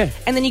blocks. Yeah.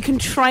 And then you can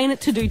train it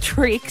to do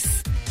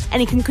tricks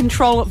and you can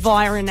control it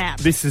via an app.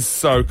 This is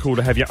so cool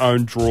to have your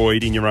own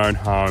droid in your own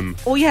home.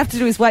 All you have to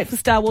do is wait for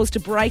Star Wars to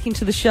break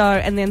into the show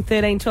and then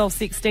 13, 12,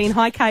 16.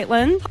 Hi,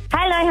 Caitlin.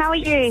 Hello, how are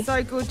you?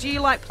 So good. Do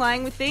you like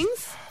playing with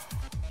things?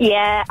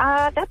 Yeah,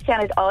 that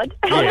sounded odd.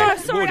 Oh, Yeah, no,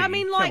 sorry. Woody, I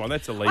mean, like, come on,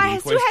 that's a leading I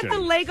still had the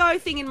question. Lego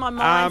thing in my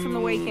mind from the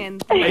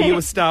weekend. Are you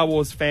a Star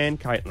Wars fan,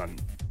 Caitlin?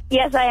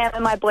 Yes, I am,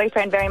 and my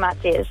boyfriend very much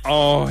is.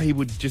 Oh, he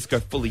would just go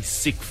fully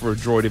sick for a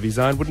droid of his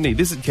own, wouldn't he?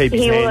 This would keep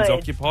his He hands would.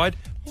 occupied.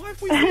 Why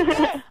have we said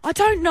that? I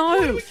don't Why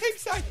do know. we keep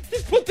saying,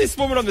 just put this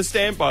woman on the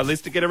standby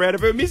list to get her out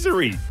of her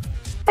misery.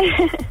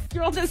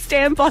 You're on the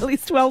standby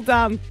list. Well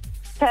done.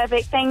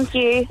 Perfect, thank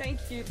you. Thank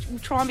you. We'll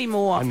try and be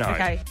more. I know.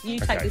 Okay, you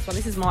take Okay. this one.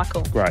 This is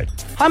Michael. Great.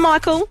 Hi,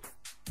 Michael.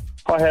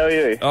 Hi, how are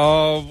you?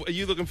 Oh, are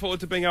you looking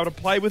forward to being able to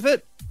play with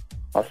it?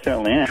 I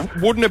certainly am.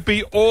 Wouldn't it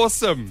be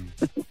awesome?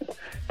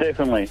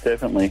 Definitely.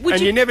 Would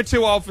And you you're never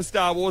too old for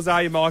Star Wars,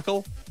 are you,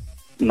 Michael?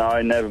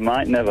 No, never,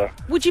 mate, never.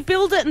 would you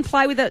build it and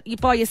play with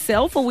it by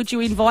yourself, or would you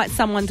invite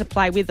someone to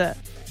play with it?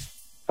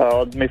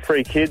 Me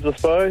 3 kids, I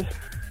suppose.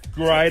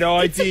 Great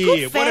idea.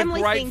 good What a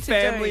family great thing to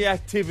family do.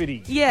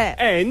 activity. Yeah.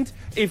 And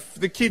if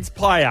the kids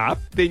play up,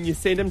 then you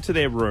send them to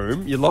their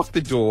room, you lock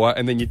the door,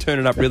 and then you turn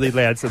it up really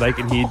loud so they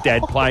can hear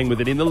Dad playing with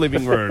it in the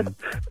living room.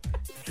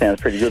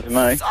 Sounds pretty good to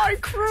me. So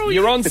cruel.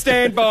 You're on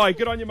standby.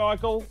 Good on you,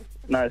 Michael.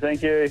 No,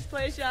 thank you.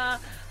 Pleasure.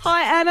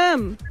 Hi,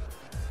 Adam.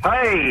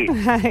 Hey!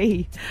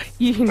 Hey,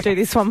 you can do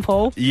this one,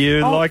 Paul.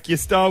 You Oh. like your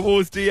Star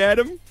Wars, do you,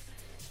 Adam?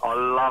 I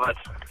love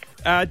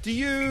it. Do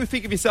you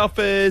think of yourself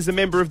as a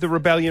member of the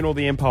Rebellion or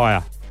the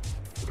Empire?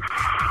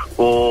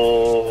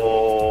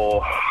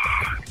 Oh,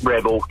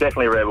 rebel.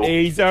 Definitely rebel.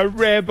 He's a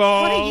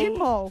rebel. What are you,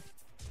 Paul?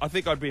 I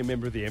think I'd be a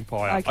member of the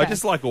Empire. Okay. I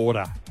just like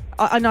order.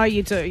 I know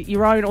you do.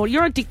 Your own, or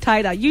you're a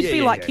dictator. You'd Yeah, be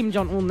yeah, like yeah. Kim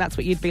Jong-un. That's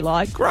what you'd be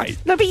like. Great.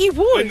 No, but you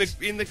would.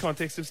 In the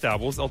context of Star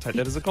Wars, I'll take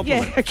that as a Yeah,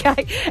 compliment.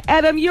 okay.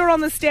 Adam, you're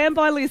on the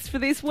standby list for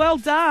this. Well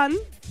done.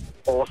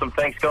 Awesome.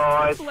 Thanks,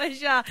 guys.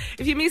 Pleasure.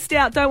 If you missed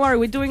out, don't worry.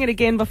 We're doing it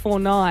again before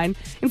 9.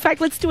 In fact,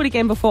 let's do it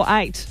again before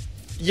 8.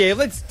 Yeah,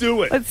 let's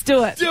do it. Let's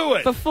do it. Do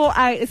it. Before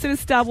 8, as soon as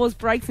Star Wars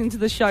breaks into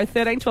the show,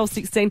 13, 12,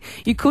 16,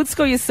 you could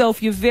score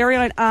yourself your very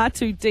own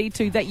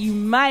R2D2 that you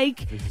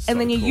make, and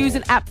then you use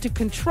an app to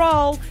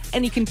control,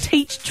 and you can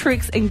teach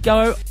tricks and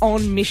go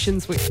on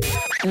missions with.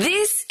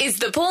 This is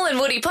the Paul and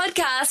Woody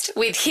podcast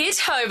with Hit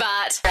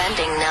Hobart.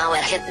 Trending now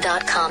at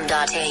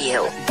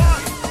hit.com.au.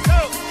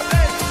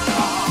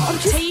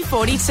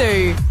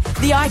 T42,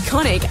 the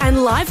iconic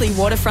and lively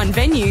waterfront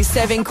venue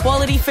serving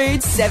quality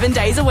food 7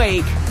 days a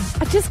week.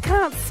 I just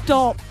can't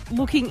stop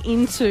looking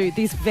into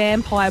this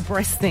vampire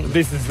breast thing.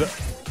 This is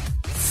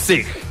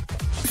sick.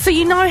 So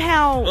you know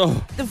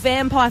how the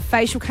vampire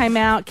facial came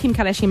out? Kim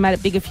Kardashian made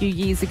it big a few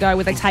years ago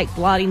where they take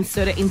blood,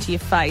 insert it into your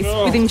face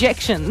with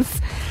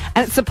injections,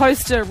 and it's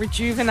supposed to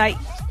rejuvenate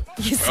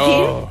your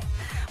skin.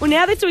 Well,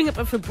 now they're doing it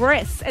but for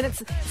breasts, and it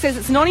says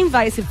it's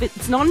non-invasive,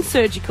 it's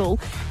non-surgical,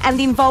 and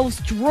involves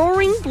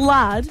drawing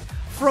blood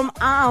from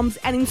arms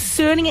and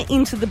inserting it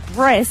into the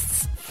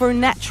breasts for a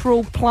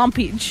natural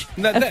plumpage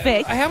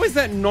effect. How is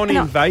that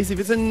non-invasive?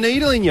 It's a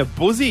needle in your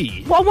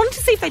bosom. Well, I wanted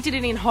to see if they did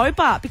it in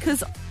Hobart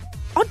because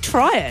I'd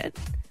try it.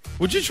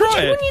 Would you try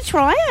it? Wouldn't you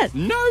try it?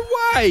 No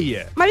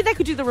way. Maybe they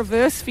could do the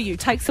reverse for you.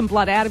 Take some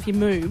blood out of your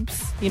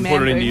moobs, your man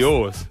Put it into boobs.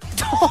 yours.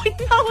 Oh,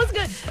 no, I was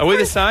going Are we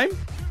the same?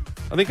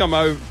 I think I'm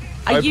O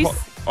Are you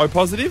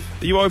positive.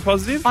 Are you O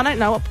positive? I don't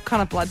know what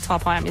kind of blood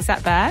type I am. Is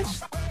that bad?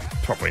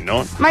 Probably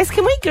not. Mace,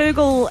 can we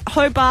Google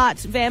Hobart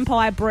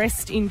vampire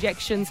breast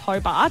injections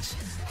Hobart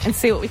and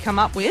see what we come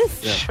up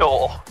with? Yeah.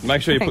 Sure.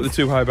 Make sure you put Thanks.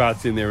 the 2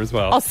 Hobarts in there as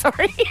well. Oh,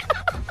 sorry.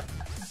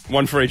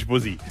 One for each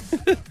Woozy.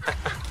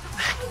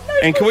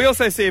 And can we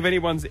also see if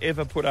anyone's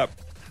ever put up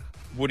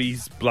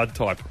Woody's blood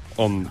type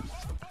on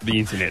the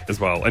internet as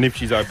well, and if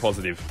she's O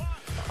positive?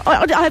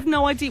 I have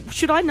no idea.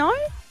 Should I know?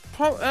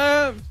 Yeah,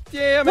 I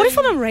mean, What if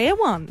I'm a rare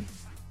one?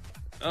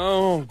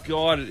 Oh,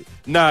 God.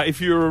 No, if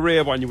you were a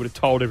rare one, you would have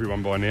told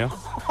everyone by now.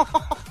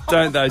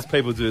 Don't those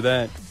people do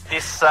that?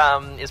 This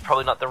is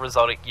probably not the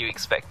result you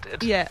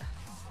expected. Yeah.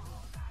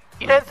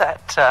 You know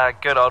that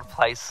good old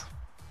place,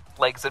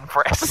 legs and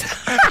breast?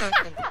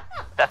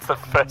 That's the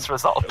first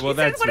result. Well,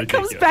 that's when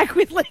ridiculous. it comes back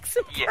with legs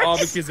and Yes. Oh,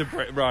 because of...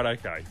 Right,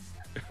 okay.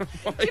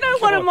 Do you know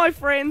one of my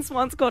friends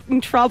once got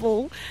in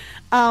trouble,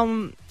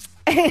 and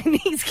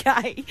he's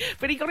gay,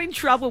 but he got in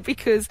trouble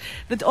because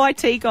the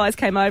IT guys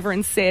came over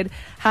and said,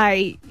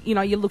 hey, you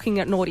know, you're looking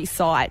at naughty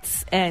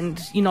sites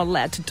and you're not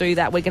allowed to do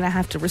that. We're going to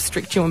have to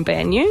restrict you and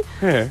ban you.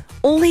 Yeah.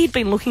 All he'd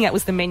been looking at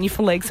was the menu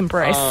for legs and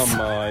breasts. Oh,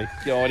 my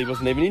God. He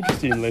wasn't even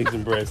interested in legs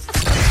and breasts.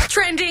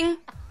 Trending.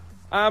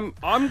 I'm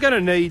going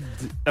to need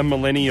a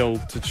millennial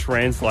to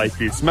translate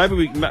this.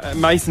 Maybe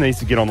Mason needs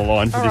to get on the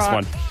line for All this right.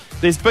 one.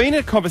 There's been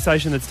a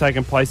conversation that's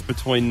taken place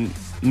between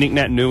Nick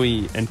Nat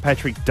Nui and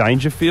Patrick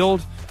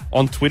Dangerfield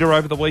on Twitter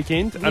over the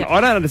weekend, and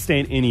I don't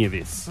understand any of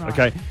this,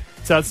 okay?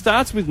 So it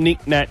starts with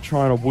Nick Nat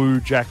trying to woo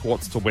Jack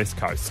Watts to West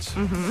Coast.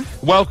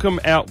 Mm-hmm. Welcome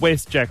out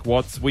west, Jack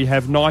Watts. We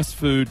have nice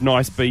food,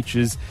 nice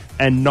beaches,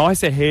 and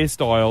nicer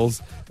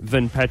hairstyles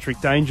than Patrick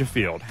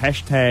Dangerfield.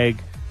 Hashtag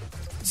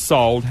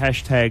sold,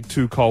 hashtag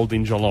too cold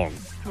in Geelong.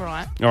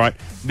 Right. All right.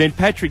 Then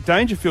Patrick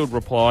Dangerfield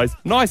replies,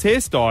 nice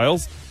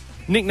hairstyles.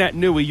 Nick Nat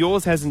Nui,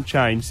 yours hasn't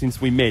changed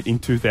since we met in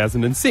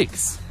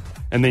 2006.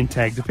 And then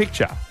tagged a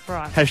picture.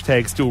 Right.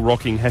 Hashtag still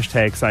rocking,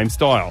 hashtag same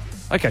style.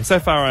 Okay, so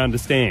far I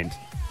understand.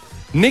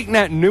 Nick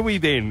Nat Nui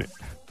then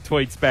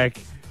tweets back,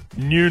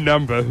 new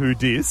number, who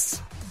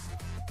dis?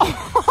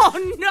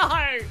 Oh,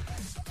 no.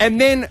 And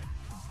then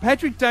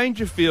Patrick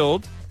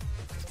Dangerfield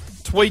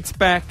tweets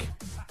back,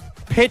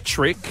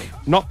 Petrick,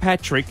 not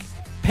Patrick,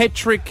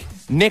 Petrick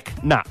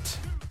Neck Nut.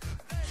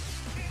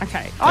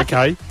 Okay.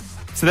 Okay.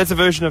 So that's a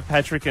version of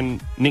Patrick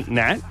and Nick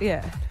Nat.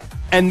 Yeah.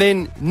 And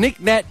then Nick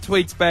Nat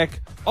tweets back,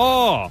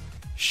 oh,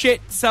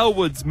 shit,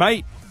 Selwoods,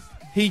 mate.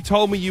 He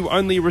told me you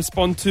only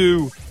respond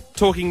to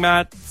talking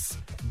mats,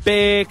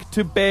 back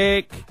to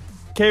back,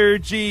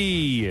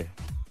 KG.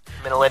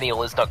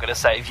 Millennial is not going to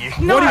save you.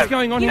 No, What is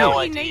going on you here? know No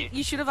what you, idea. need,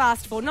 you should have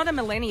asked for? Not a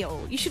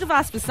millennial. You should have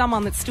asked for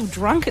someone that's still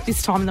drunk at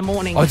this time in the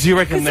morning. Oh, do you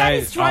reckon 'Cause that they-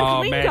 is drunk oh,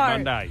 lingo.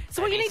 Mad Monday.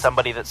 So what you Maybe need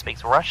somebody that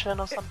speaks Russian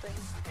or something.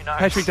 Who knows?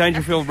 Patrick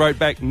Dangerfield wrote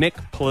back, neck,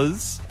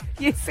 please.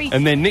 yeah, see,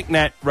 And then Nick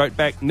Nat wrote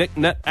back, Nick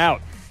Nat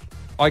out.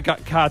 I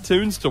got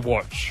cartoons to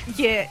watch.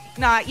 yeah,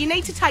 no, you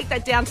need to take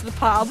that down to the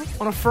pub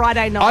on a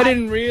Friday night. I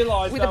didn't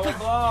realise With they a- were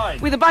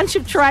blind. with a bunch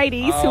of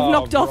tradies Oh, who've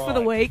knocked off for the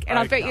right. week, and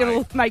I bet you Okay.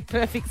 it'll make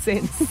perfect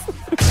sense.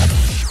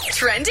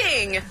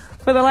 Trending.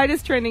 For the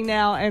latest trending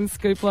now and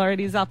Scoopla, it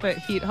is up at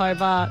Hit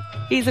Hobart.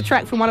 Here's a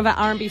track from one of our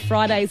R&B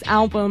Fridays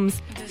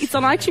albums. It's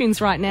on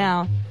iTunes right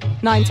now.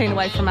 19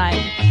 away from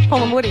 8.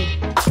 Paul and Woody.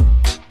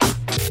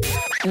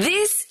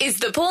 This is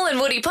the Paul and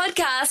Woody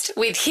podcast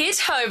with Hit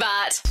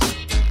Hobart.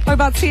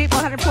 Hobart's Hit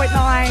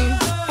 100.9.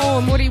 Paul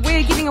and Woody.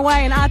 We're giving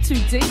away an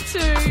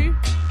R2D2.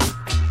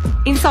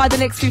 Inside the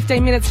next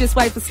 15 minutes, just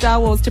wait for Star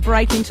Wars to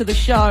break into the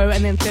show,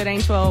 and then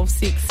 13, 12,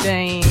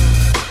 16.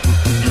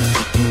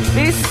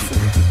 This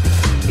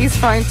is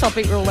phone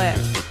topic roulette.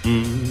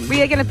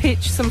 We are going to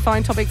pitch some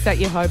phone topics at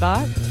you,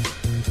 Hobart.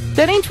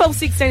 13, 12,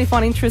 16, if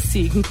one interests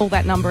you, you can call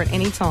that number at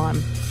any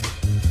time.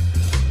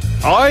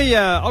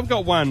 I've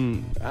got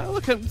one.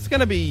 Look, it's going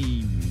to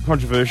be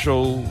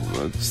controversial.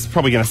 It's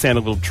probably going to sound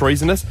a little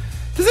treasonous.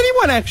 Does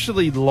anyone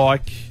actually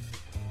like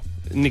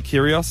Nick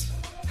Kyrgios?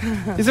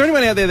 Is there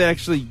anyone out there that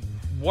actually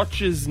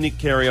watches Nick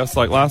Kyrgios?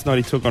 Like last night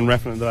he took on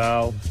Rafa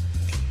Nadal,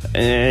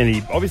 and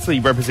he obviously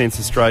represents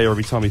Australia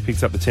every time he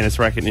picks up the tennis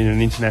racket in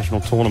an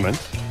international tournament.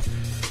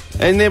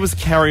 And there was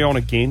carry on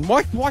again.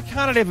 Why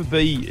can't it ever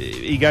be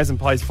he goes and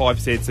plays 5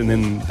 sets and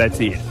then that's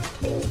it?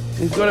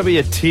 There's got to be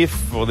a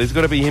tiff, or there's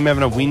got to be him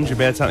having a whinge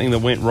about something that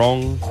went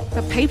wrong.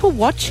 But people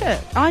watch it.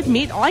 I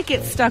admit, I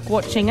get stuck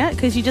watching it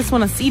because you just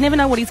want to see. You never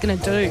know what he's going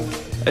to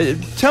do.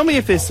 Tell me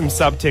if there's some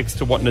subtext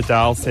to what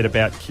Nadal said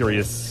about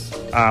Kyrgios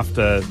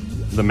after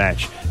the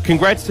match.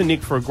 Congrats to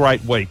Nick for a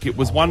great week. It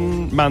was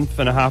 1 month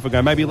and a half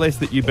ago, maybe less,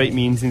 that you beat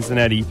me in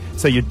Cincinnati,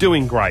 so you're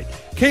doing great.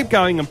 Keep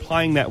going and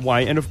playing that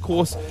way, and of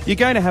course, you're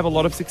going to have a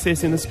lot of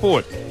success in the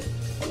sport.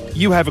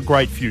 You have a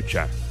great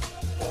future.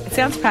 It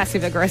sounds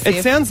passive aggressive.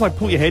 It sounds like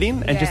pull your head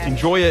in and just Yeah.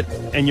 enjoy it,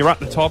 and you're up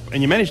the top,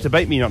 and you managed to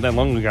beat me not that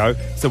long ago,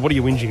 so what are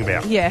you whinging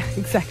about? Yeah,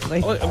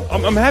 exactly.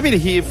 I'm happy to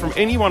hear from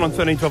anyone on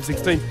 13, 12,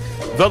 16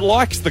 that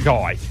likes the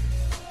guy.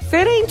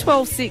 13,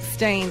 12,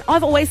 16.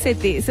 I've always said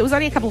this. It was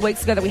only a couple of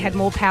weeks ago that we had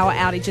more power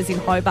outages in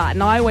Hobart,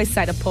 and I always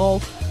say to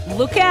Paul,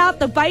 look out,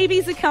 the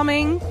babies are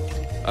coming.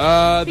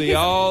 The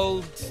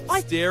old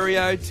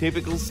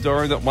stereotypical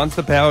story that once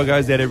the power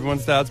goes out, everyone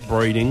starts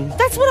breeding.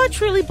 That's what I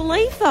truly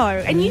believe, though.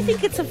 And you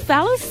think it's a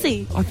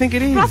fallacy. I think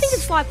it is. But I think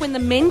it's like when the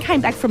men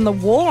came back from the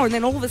war and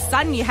then all of a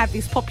sudden you have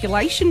this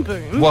population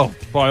boom. Well,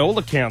 by all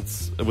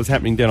accounts, it was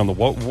happening down on the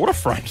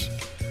waterfront.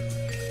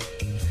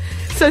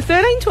 So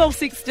 13, 12,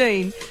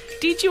 16,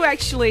 did you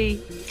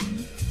actually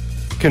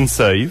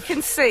Conceive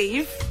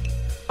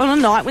on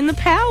a night when the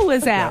power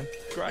was out?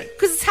 Great.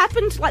 Because it's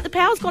happened, like the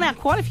power's gone out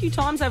quite a few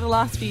times over the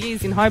last few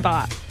years in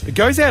Hobart. It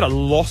goes out a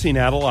lot in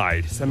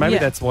Adelaide, so maybe Yeah.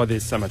 that's why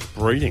there's so much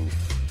breeding.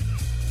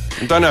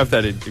 I don't know if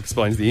that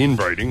explains the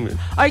inbreeding.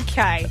 But,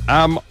 Okay.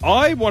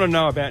 I want to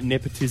know about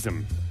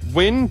nepotism.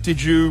 When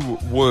did you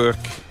work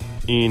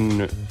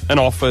in an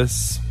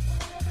office,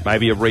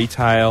 maybe a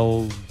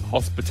retail,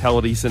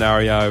 hospitality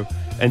scenario,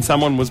 and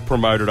someone was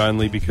promoted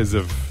only because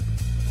of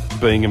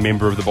being a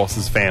member of the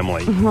boss's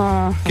family?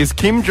 Because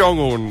Kim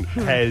Jong-un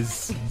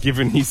has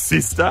given his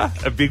sister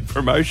a big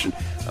promotion.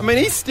 I mean,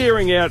 he's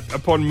staring out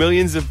upon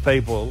millions of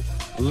people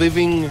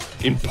living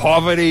in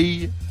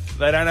poverty.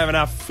 They don't have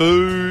enough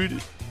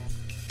food.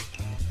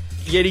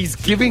 Yet he's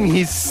giving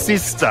his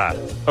sister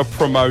a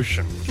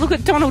promotion. Look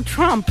at Donald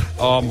Trump.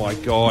 Oh, my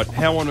God.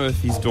 How on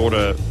earth his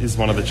daughter is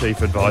one of the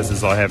chief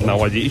advisors, I have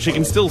no idea. She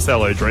can still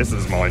sell her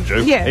dresses, mind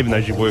you, Yeah. even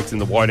though she works in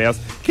the White House.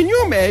 Can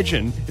you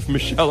imagine if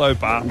Michelle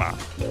Obama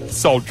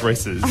sold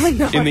dresses I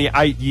know. in the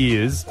 8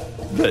 years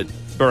that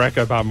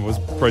Barack Obama was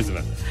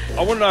president? I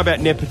want to know about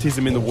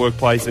nepotism in the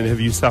workplace and have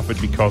you suffered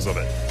because of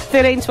it?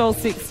 13, 12,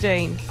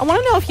 16. I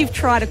want to know if you've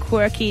tried a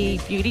quirky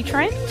beauty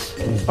trend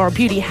or a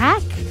beauty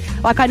hack.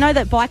 Like, I know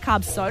that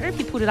bicarb soda, if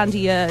you put it under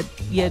your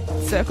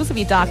circles of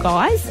your dark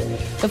eyes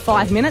for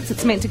 5 minutes,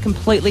 it's meant to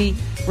completely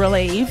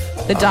relieve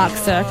the dark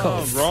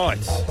circles. Oh,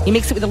 right. You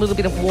mix it with a little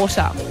bit of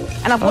water.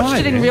 And I've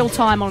watched it in real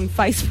time on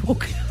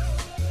Facebook.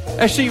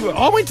 Actually,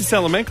 I went to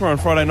Salamanca on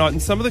Friday night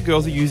and some of the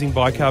girls are using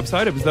bicarb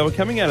soda because they were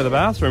coming out of the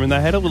bathroom and they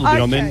had a little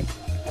bit on them.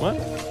 What?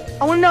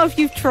 I want to know if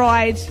you've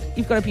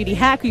got a beauty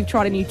hack or you've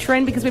tried a new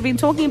trend, because we've been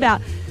talking about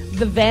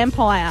the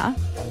vampire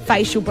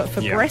facial but for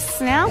breasts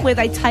now, where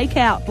they take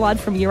out blood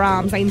from your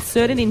arms, they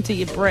insert it into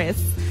your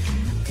breasts,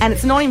 and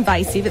it's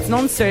non-invasive, it's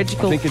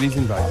non-surgical. I think it is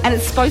invasive. And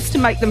it's supposed to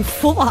make them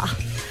fuller,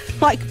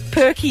 like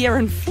perkier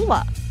and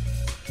fuller.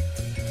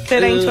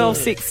 13, 12,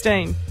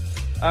 16.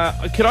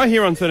 Can I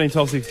hear on 13,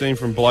 12, 16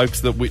 from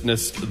blokes that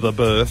witnessed the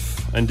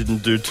birth and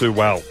didn't do too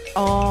well?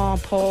 Oh,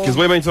 Paul. Because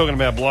we've been talking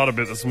about blood a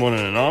bit this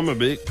morning and I'm a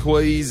bit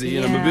queasy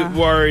and I'm a bit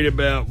worried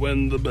about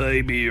when the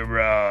baby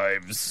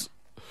arrives.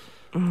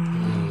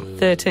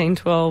 13,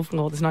 12.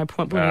 Well, there's no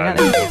point putting that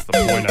in. What's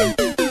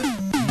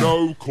the point?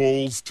 No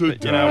calls today.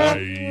 You know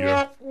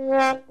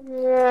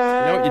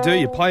what you do?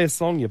 You play a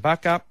song, you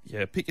buck up,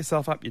 you pick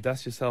yourself up, you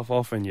dust yourself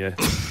off, and you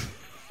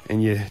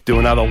do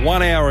another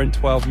 1 hour and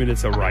 12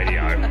 minutes of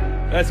radio.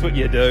 That's what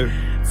you do.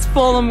 It's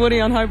Paul and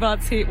Woody on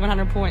Hobart's Hit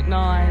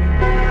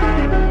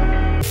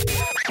 100.9.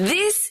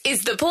 This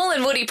is the Paul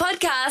and Woody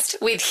podcast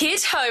with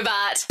Hit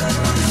Hobart.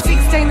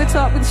 16 the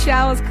top with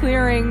showers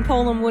clearing.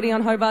 Paul and Woody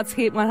on Hobart's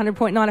Hit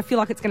 100.9. I feel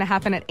like it's going to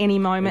happen at any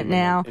moment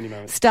now. Any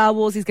moment. Star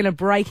Wars is going to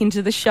break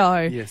into the show.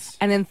 Yes.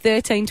 And then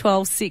 13,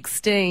 12,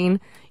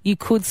 16, you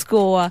could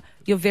score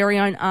your very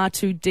own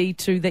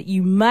R2-D2 that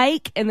you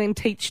make and then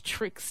teach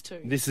tricks to.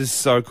 This is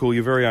so cool.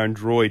 Your very own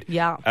droid.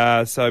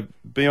 Yeah. So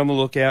be on the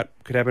lookout.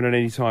 Could happen at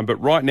any time. But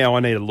right now I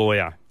need a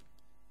lawyer.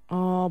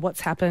 Oh,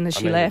 what's happened? Has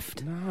she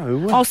left?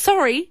 No. Oh,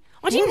 sorry.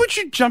 Why would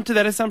you jump to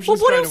that assumption Well,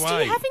 what straight else away?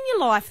 do you have in your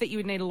life that you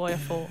would need a lawyer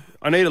for?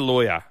 I need a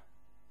lawyer.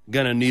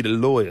 Gonna need a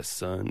lawyer,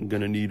 son.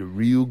 Gonna need a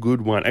real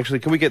good one. Actually,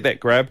 can we get that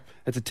grab?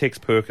 That's a Tex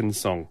Perkins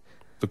song.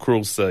 The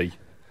Cruel Sea.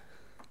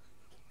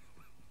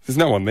 There's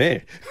no one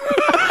there.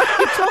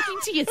 You're talking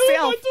to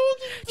yourself.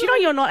 Do you know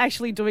you're not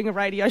actually doing a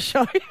radio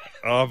show?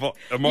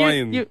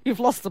 You've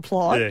lost the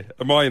plot. Yeah.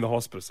 Am I in the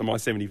hospice? Am I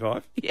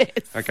 75? Yes.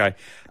 Okay.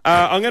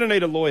 I'm going to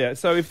need a lawyer.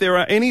 So if there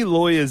are any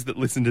lawyers that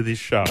listen to this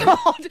show... God,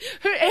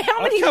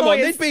 how many come lawyers? on,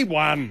 there'd be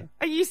one.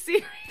 Are you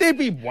serious? There'd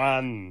be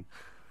one.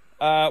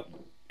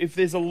 If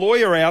there's a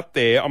lawyer out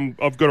there,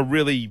 I've got a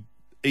really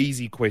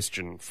easy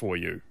question for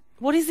you.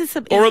 What is this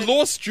about? Or a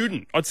law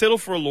student. I'd settle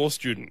for a law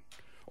student.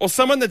 Or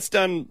someone that's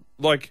done,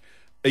 like,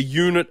 a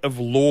unit of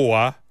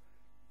law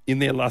in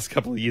their last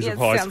couple of years of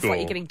high sounds school. like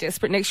you're getting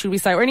desperate next, should we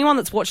say. Or anyone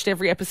that's watched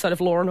every episode of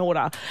Law and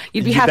Order.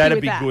 You'd be happy That'd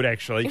with be that. good,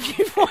 actually.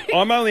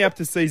 I'm only up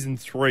to season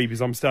 3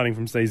 because I'm starting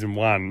from season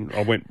 1.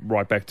 I went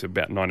right back to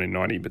about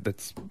 1990, but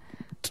that's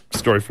a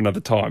story for another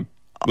time.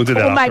 We'll do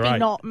that Or after maybe 8.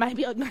 not.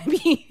 Maybe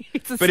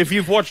it's a... But if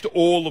you've watched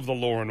all of the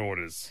Law and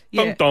Orders,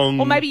 Yeah. dong, dong.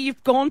 Or maybe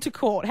you've gone to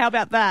court. How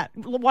about that?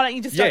 Why don't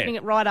you just opening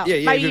it right up?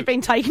 Yeah, Maybe you've been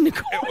taken to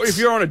court. If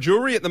you're on a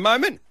jury at the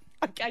moment,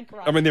 Okay,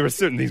 great. I mean, there are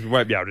certain things we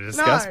won't be able to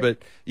discuss, No. but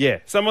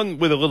yeah, someone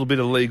with a little bit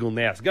of legal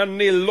nous. Gonna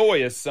need a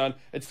lawyer, son.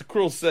 It's the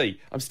Cruel Sea.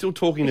 I'm still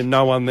talking to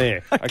no one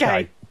there.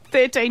 Okay.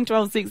 13,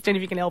 12, 16,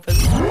 if you can help us.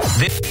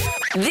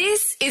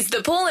 This is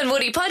the Paul and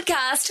Woody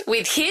podcast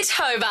with Hit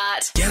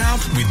Hobart. Get up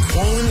with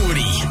Paul and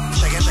Woody.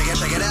 Check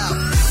it out.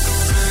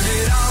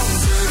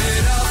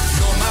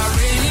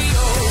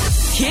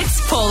 Hit It's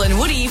Paul and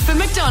Woody for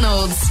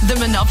McDonald's. The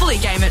Monopoly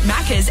game at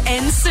Macca's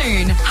ends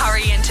soon.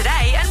 Hurry in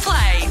today and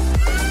play.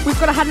 We've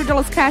got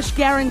 $100 cash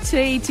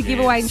guaranteed to give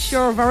away in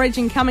Shore of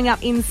Origin coming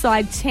up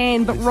inside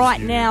 10. But right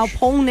now,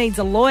 Paul needs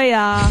a lawyer.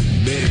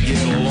 Better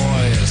get a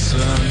lawyer,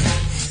 son.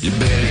 You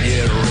better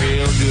get a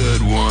real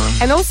good one.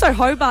 And also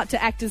Hobart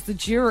to act as the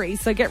jury.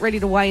 So get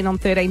ready to weigh in on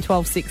 13,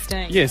 12,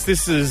 16. Yes,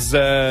 this is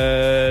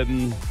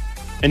an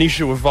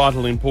issue of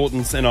vital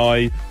importance, and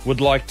I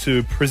would like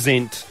to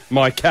present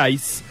my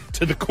case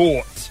to the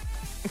court.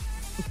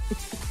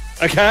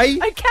 Okay?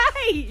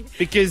 Okay.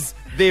 Because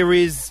there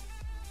is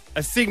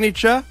a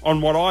signature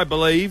on what I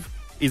believe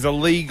is a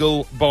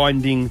legal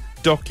binding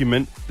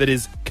document that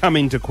has come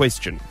into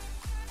question.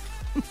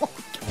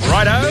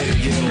 Righto? Better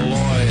get a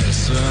lawyer,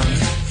 son.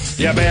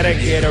 You better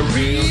get a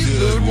real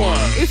good one.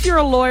 If you're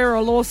a lawyer or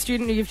a law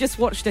student and you've just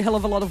watched a hell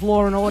of a lot of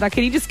Law and Order,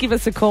 can you just give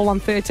us a call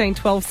on 13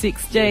 12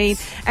 16?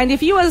 Yes. And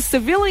if you are a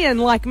civilian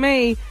like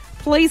me,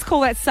 please call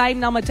that same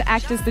number to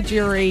act as the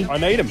jury. I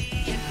need him.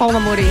 Paul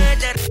and Woody.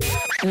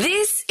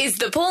 This is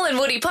the Paul and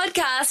Woody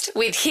podcast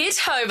with Hit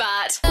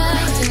Hobart.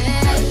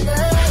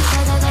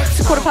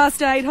 It's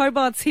 8:15,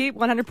 Hobart's Hit,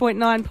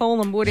 100.9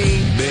 Paul and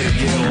Woody. Better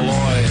get a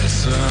lawyer,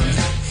 son.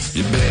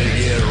 You better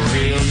get a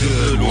real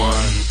good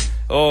one.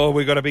 Oh,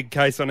 we've got a big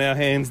case on our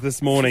hands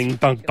this morning.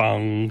 Bung,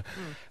 bung.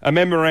 A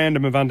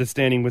memorandum of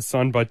understanding was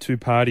signed by two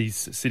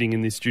parties sitting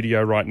in this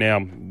studio right now.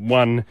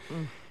 One,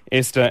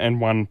 Esther, and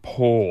one,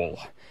 Paul.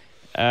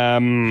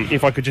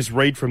 If I could just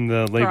read from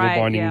the legal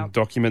binding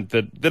document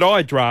that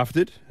I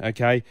drafted,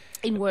 okay?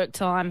 In work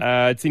time.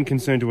 It's in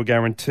concern to a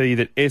guarantee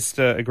that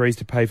Esther agrees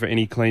to pay for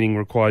any cleaning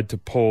required to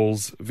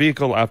Paul's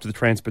vehicle after the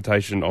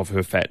transportation of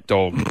her fat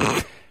dog.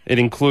 It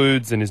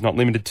includes and is not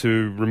limited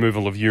to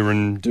removal of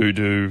urine,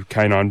 doo-doo,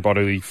 canine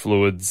bodily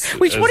fluids.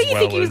 Which, what do you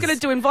think he was going to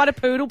do? Invite a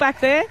poodle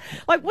back there?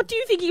 Like, what do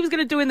you think he was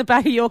going to do in the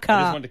back of your I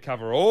car? just wanted to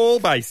cover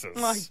all bases.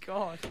 Oh, my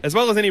God. As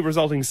well as any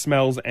resulting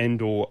smells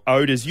and or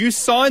odours. You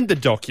signed the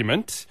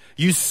document.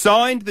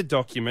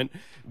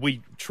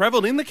 We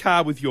travelled in the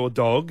car with your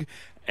dog,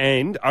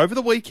 and over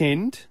the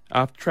weekend,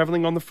 after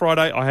travelling on the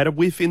Friday, I had a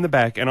whiff in the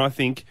back, and I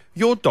think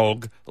your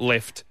dog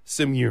left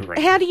some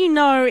urine. How do you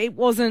know it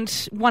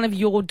wasn't one of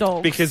your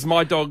dogs? Because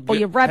my dog or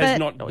your rabbit, has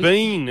not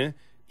been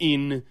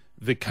in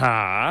the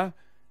car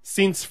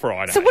since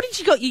Friday. So what did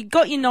you got? You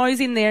got your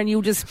nose in there and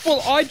you just...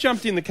 Well, I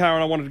jumped in the car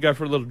and I wanted to go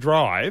for a little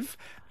drive,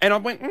 and I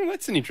went,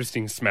 that's an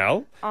interesting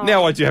smell.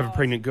 Now I do have a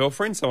pregnant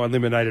girlfriend, so I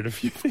eliminated a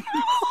few things.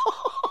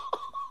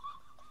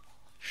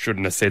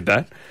 Shouldn't have said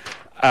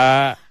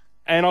that.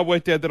 And I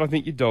worked out that I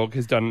think your dog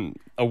has done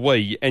a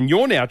wee, and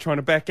you're now trying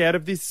to back out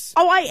of this.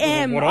 Oh, I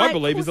am. What I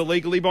believe is a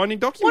legally binding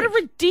document. What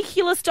a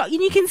ridiculous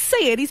document. And you can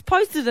see it. He's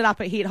posted it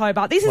up at Hit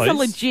Hobart. This is a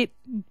legit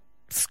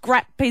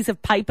scrap piece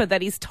of paper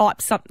that he's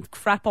typed something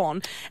crap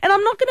on, and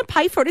I'm not going to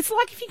pay for it. It's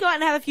like if you go out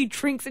and have a few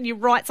drinks and you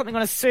write something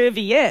on a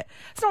serviette.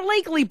 It's not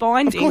legally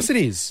binding. Of course it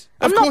is.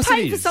 I'm not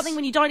paying for something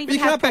when you don't even you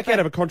have can't back out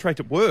of a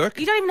contract at work.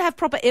 You don't even have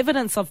proper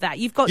evidence of that.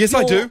 You've got Yes,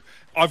 I do.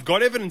 I've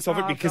got evidence of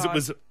it because God. it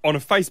was on a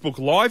Facebook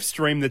live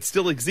stream that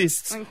still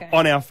exists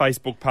on our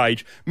Facebook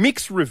page.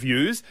 Mixed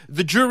reviews.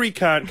 The jury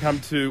can't come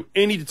to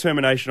any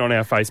determination on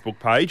our Facebook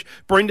page.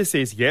 Brenda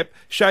says, yep.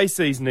 Shay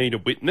sees need a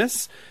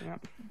witness.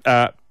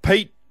 Yep.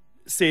 Pete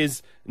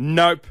says,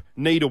 nope,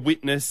 need a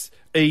witness,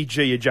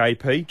 e.g. a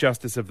JP,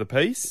 Justice of the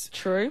Peace.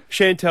 True.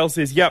 Chantel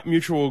says, yep,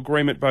 mutual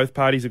agreement, both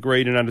parties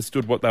agreed and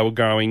understood what they were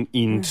going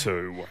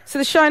into. So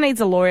the show needs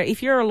a lawyer.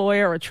 If you're a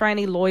lawyer or a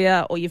trainee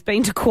lawyer or you've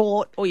been to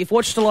court or you've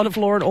watched a lot of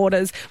Law and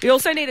Orders, we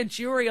also need a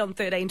jury on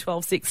 13,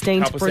 12,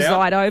 16 to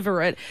preside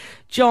over it.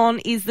 John,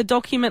 is the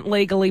document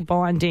legally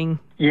binding?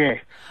 Yeah.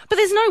 But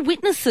there's no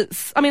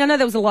witnesses. I mean, I know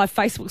there was a live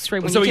Facebook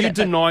stream when so you did are you it.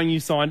 denying you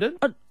signed it?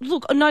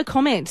 Look, no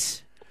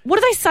comment. What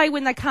do they say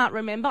when they can't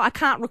remember? I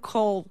can't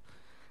recall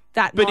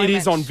that moment. But it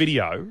is on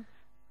video.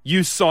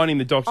 You signing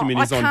the document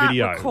is on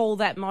video. I can't recall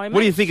that moment. What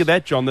do you think of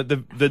that, John, that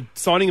the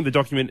signing of the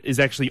document is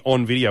actually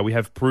on video? We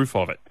have proof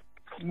of it.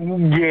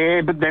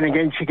 Yeah, but then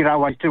again, she could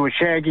always do a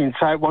shaggy and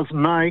say it wasn't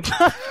me.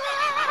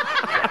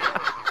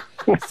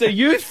 So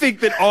you think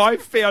that I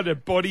found a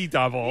body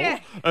double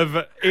of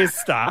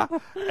Esther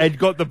and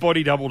got the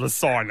body double to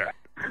sign it?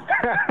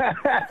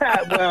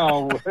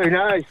 Well, who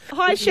knows?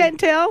 Hi,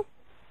 Chantel.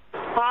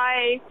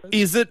 Hi.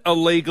 Is it a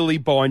legally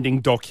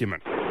binding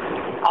document?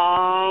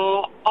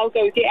 I'll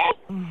go with yes.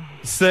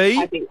 See?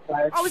 I think so.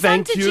 I was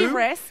Thank under you.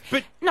 duress.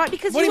 But no,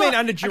 because what do you mean were-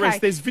 under duress? Okay.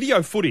 There's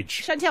video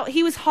footage. Chantel,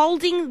 he was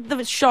holding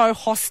the show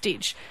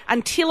hostage.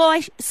 Until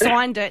I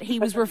signed it, he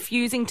was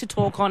refusing to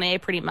talk on air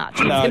pretty much.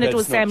 He was going to do a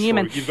that's Sam not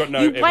Newman. true. You've got no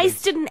you evidence.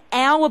 wasted an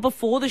hour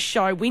before the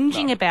show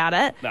whinging about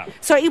it. No.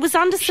 So it was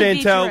under severe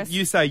Chantel, duress.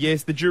 you say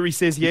yes. The jury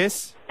says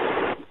yes.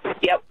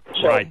 Yep.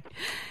 Sure. Right.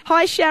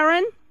 Hi,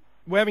 Sharon.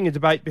 We're having a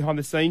debate behind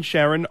the scenes,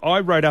 Sharon. I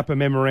wrote up a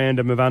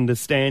memorandum of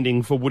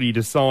understanding for Woody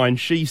to sign.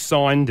 She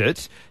signed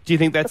it. Do you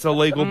think that's a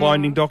legal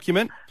binding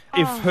document?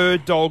 If her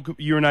dog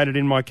urinated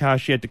in my car,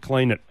 she had to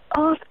clean it.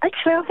 Oh,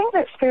 actually, I think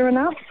that's fair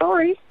enough.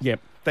 Sorry.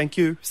 Yep. Thank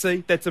you.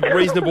 See, that's a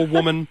reasonable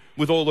woman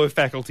with all her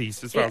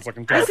faculties, as far as I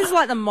can tell. This is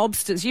like the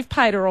mobsters. You've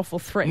paid her off or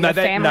threatened No, her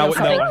that- family no, or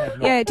something. no, I have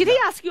not. Yeah. Did he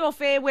ask you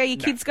off air where your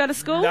kids go to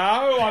school? No,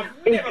 I've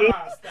never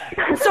asked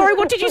that. Sorry,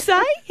 what did you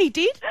say? He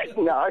did?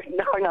 No.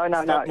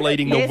 Stop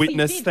leading the Yes, he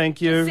witness, did. thank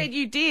He you. said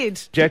you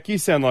did. Jack, you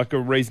sound like a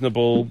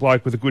reasonable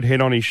bloke with a good head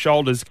on his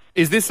shoulders.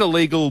 Is this a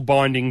legal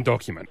binding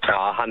document?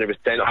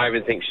 100%. I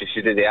even think she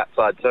should do the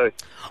outside too.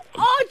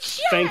 Oh,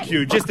 Jack! Thank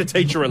you, just to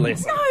teach her a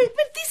lesson. No,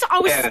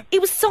 but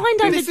it was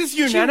signed under This is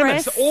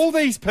unanimous. duress. All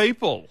these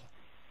people.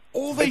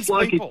 All these It's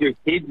like people. if your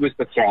kid was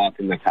to throw up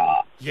in the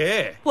car.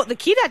 Yeah, What, the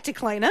kid had to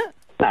clean it?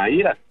 No,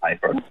 you'd have to pay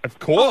for it. of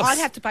course. Oh, I'd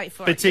have to pay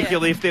for it.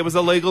 Particularly if there was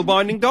a legal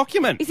binding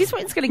document. Is this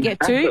what it's going to get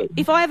to?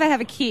 If I ever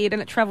have a kid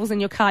and it travels in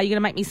your car, you're going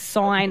to make me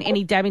sign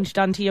any damage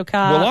done to your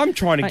car? Well, I'm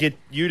trying to get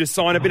you to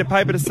sign a bit of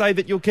paper to say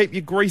that you'll keep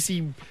your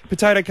greasy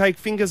potato cake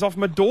fingers off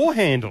my door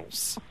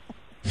handles.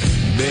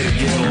 Better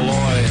get a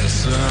lawyer,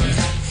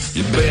 son.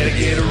 You better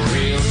get a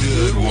real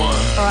good one.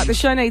 All right, the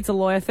show needs a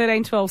lawyer.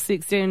 13, 12,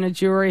 16 and a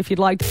jury if you'd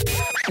like.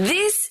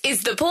 This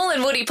is the Paul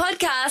and Woody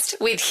podcast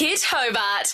with Hit Hobart.